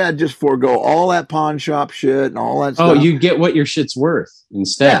that way I'd just forego all that pawn shop shit and all that stuff. Oh, you get what your shit's worth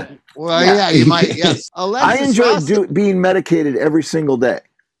instead. Yeah. Well, you might, yes. I enjoy being medicated every single day.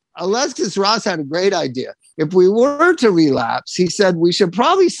 Alexis Ross had a great idea. If we were to relapse, he said we should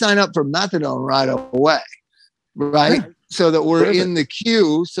probably sign up for methadone right away, right? So that we're in the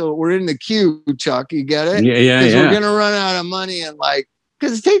queue. Chuck. You get it? Yeah. Because we're going to run out of money in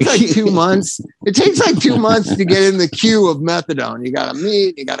because it takes like 2 months. It takes like 2 months to get in the queue of methadone. You got to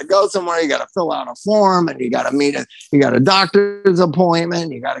meet, you got to go somewhere, you got to fill out a form, and you got to meet, you got a doctor's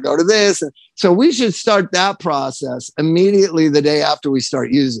appointment, you got to go to this. And so we should start that process immediately the day after we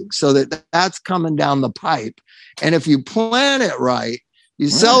start using, so that that's coming down the pipe. And if you plan it right, you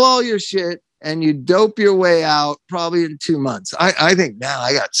sell all your shit and you dope your way out probably in 2 months. I think now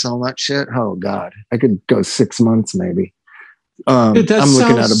I got so much shit. Oh God, I could go 6 months maybe. Dude, I'm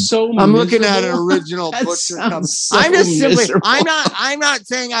looking at an original Butcher Company. I'm not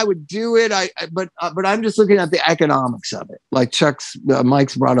saying I would do it. But I'm just looking at the economics of it. Like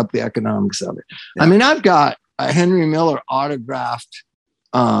Mike's brought up the economics of it. Yeah. I mean, I've got a Henry Miller autographed,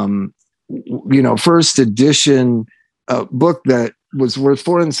 first edition book that was worth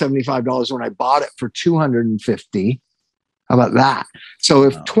 $475 when I bought it for $250. How about that? So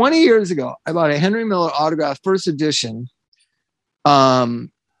if 20 years ago I bought a Henry Miller autograph first edition, and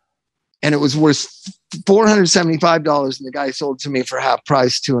it was worth $475, and the guy sold to me for half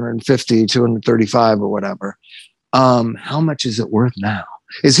price, $250, $235 or whatever. How much is it worth now?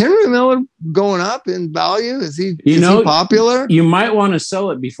 Is Henry Miller going up in value? Is he popular? You might want to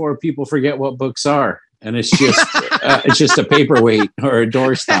sell it before people forget what books are, and it's just a paperweight or a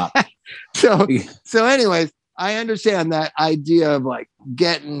doorstop. So anyways, I understand that idea of like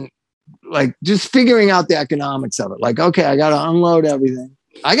getting, like just figuring out the economics of it. Like, okay, I got to unload everything.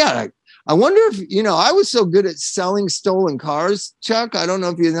 I wonder if, I was so good at selling stolen cars, Chuck. I don't know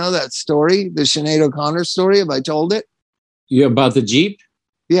if you know that story, the Sinead O'Connor story. Have I told it? You about the Jeep?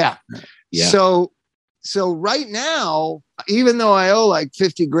 Yeah. Yeah. So right now, even though I owe like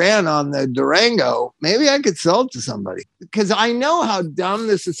 50 grand on the Durango, maybe I could sell it to somebody, because I know how dumb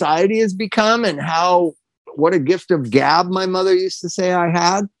the society has become and what a gift of gab my mother used to say I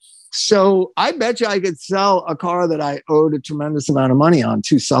had. So I bet you I could sell a car that I owed a tremendous amount of money on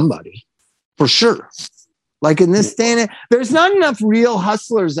to somebody for sure. Like in this day and age, there's not enough real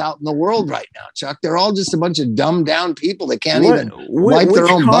hustlers out in the world right now, Chuck. They're all just a bunch of dumbed down people that can't even wipe their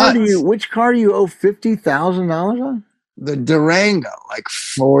own butts. Which car do you owe $50,000 on? The Durango, like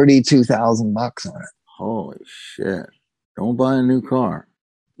 $42,000 on it. Holy shit! Don't buy a new car.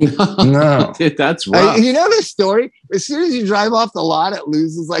 No, Dude, that's rough. You know the story? As soon as you drive off the lot, it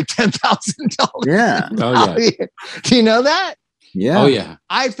loses like $10,000. Yeah. Oh yeah. Do you know that? Yeah. Oh yeah.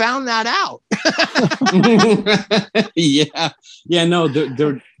 I found that out. Yeah. No,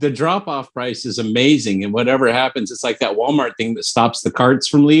 the drop off price is amazing, and whatever happens, it's like that Walmart thing that stops the carts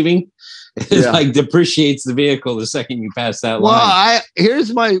from leaving. It like depreciates the vehicle the second you pass that line. Well,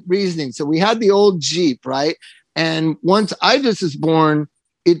 here's my reasoning. So we had the old Jeep, right? And once I just was born,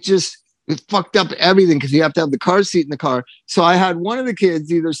 it fucked up everything because you have to have the car seat in the car. So I had one of the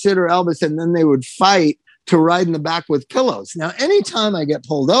kids, either Sid or Elvis, and then they would fight to ride in the back with pillows. Now, anytime I get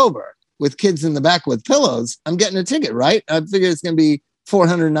pulled over with kids in the back with pillows, I'm getting a ticket, right? I figure it's going to be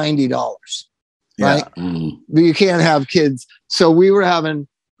 $490, right? But you can't have kids. So we were having,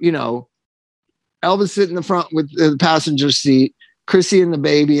 Elvis sit in the front with the passenger seat, Chrissy and the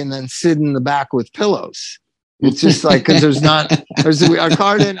baby, and then Sid in the back with pillows. It's just like, because our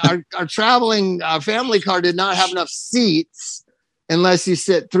traveling family car did not have enough seats unless you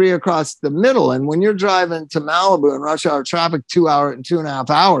sit 3 across the middle. And when you're driving to Malibu in rush hour traffic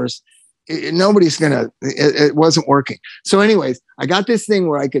 2.5 hours, nobody's it wasn't working. So anyways, I got this thing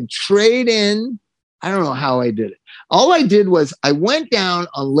where I could trade in. I don't know how I did it. All I did was I went down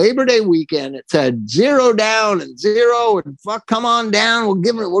on Labor Day weekend. It said 0 down and 0 and fuck, come on down.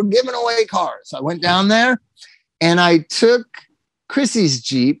 We're giving away cars. So I went down there and I took Chrissy's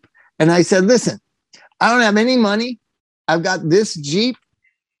Jeep and I said, listen, I don't have any money. I've got this Jeep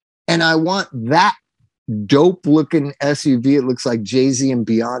and I want that dope looking SUV. It looks like Jay-Z and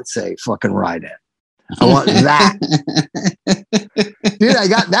Beyonce fucking ride it. I want that. Dude, I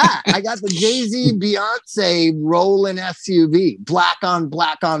got that. I got the Jay-Z Beyonce rolling SUV, black on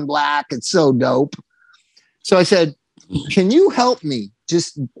black on black. It's so dope. So I said, can you help me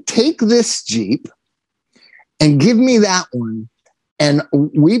just take this Jeep and give me that one? And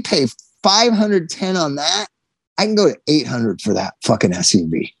we pay $510 on that. I can go to $800 for that fucking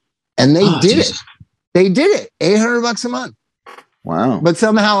SUV. And they did it. They did it. $800 a month. Wow. But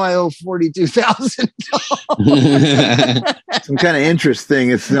somehow I owe $42,000. Some kind of interest thing.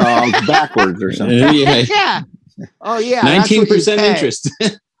 It's backwards or something. Yeah. Oh, yeah. 19% interest.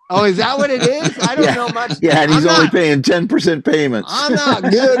 Oh, is that what it is? I don't know much. Yeah, and he's only paying 10% payments. I'm not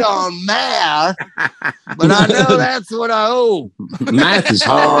good on math, but I know that's what I owe. Math is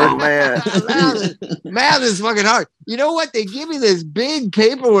hard. Oh, man. Math is fucking hard. You know what? They give you this big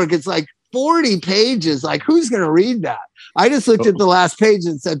paperwork. It's like 40 pages. Like, who's going to read that? I just looked at the last page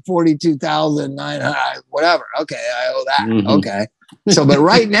and said 42,900, whatever. Okay, I owe that. Mm-hmm. Okay. So, but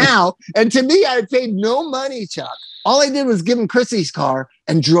right now, and to me, I paid no money, Chuck. All I did was give him Chrissy's car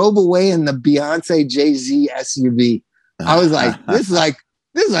and drove away in the Beyonce Jay-Z SUV. I was like, this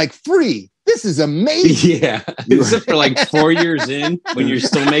is like free. This is amazing. Yeah. Except for like 4 years in when you're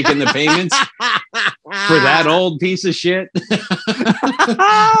still making the payments for that old piece of shit.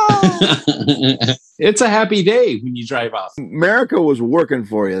 It's a happy day when you drive off. America was working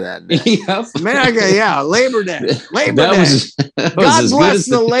for you that day. Yep. America, yeah. Labor Day. God bless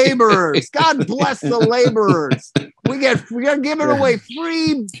the laborers. God bless the laborers. We are giving away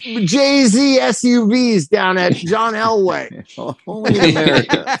free Jay-Z SUVs down at John Elway. Only in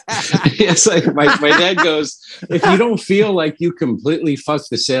America. It's like my dad goes, if you don't feel like you completely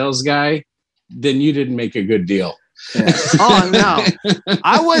fucked the sales guy, then you didn't make a good deal. Oh no,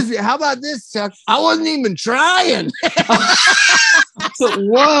 I was. How about this, Chuck? I wasn't even trying.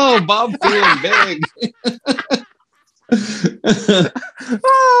 Whoa, Bob feeling big.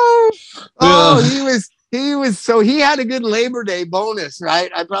 He was. So he had a good Labor Day bonus,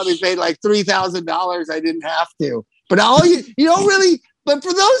 right? I probably paid like $3,000. I didn't have to, but you don't really. But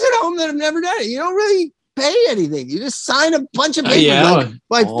for those at home that have never done it, you don't really pay anything. You just sign a bunch of papers,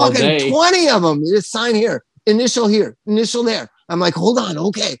 like fucking day. 20 of them. You just sign here, initial there. I'm like, hold on,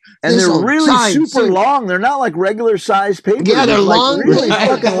 okay. And initial, they're really super long. They're not like regular size papers. Yeah, they're like long. Really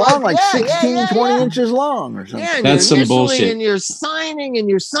fucking long, like 16, 20 inches long or something. Yeah, that's some bullshit. And you're signing,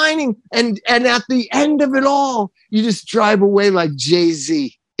 and at the end of it all, you just drive away like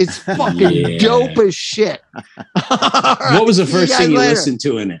Jay-Z. It's fucking dope as shit. What was the first thing you listened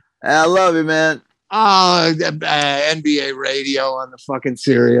to in it? I love you, man. Oh, NBA radio on the fucking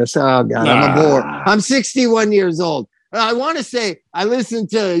Sirius. Oh, God, I'm a bore. I'm 61 years old. I want to say I listened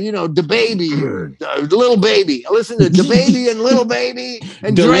to, DaBaby or Little Baby. I listened to DaBaby and Little Baby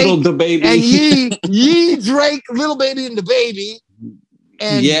and Drake. DaBaby. And Ye, Drake, Little Baby and DaBaby.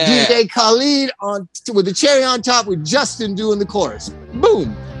 And DJ Khalid with the cherry on top with Justin doing the chorus.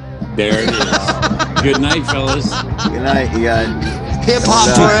 Boom. There it is. Good night, fellas. Good night, you guys. Hip hop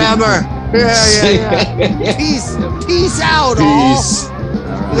forever. Yeah. Peace out, Peace. all.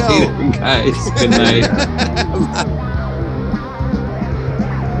 Later, guys. Good night.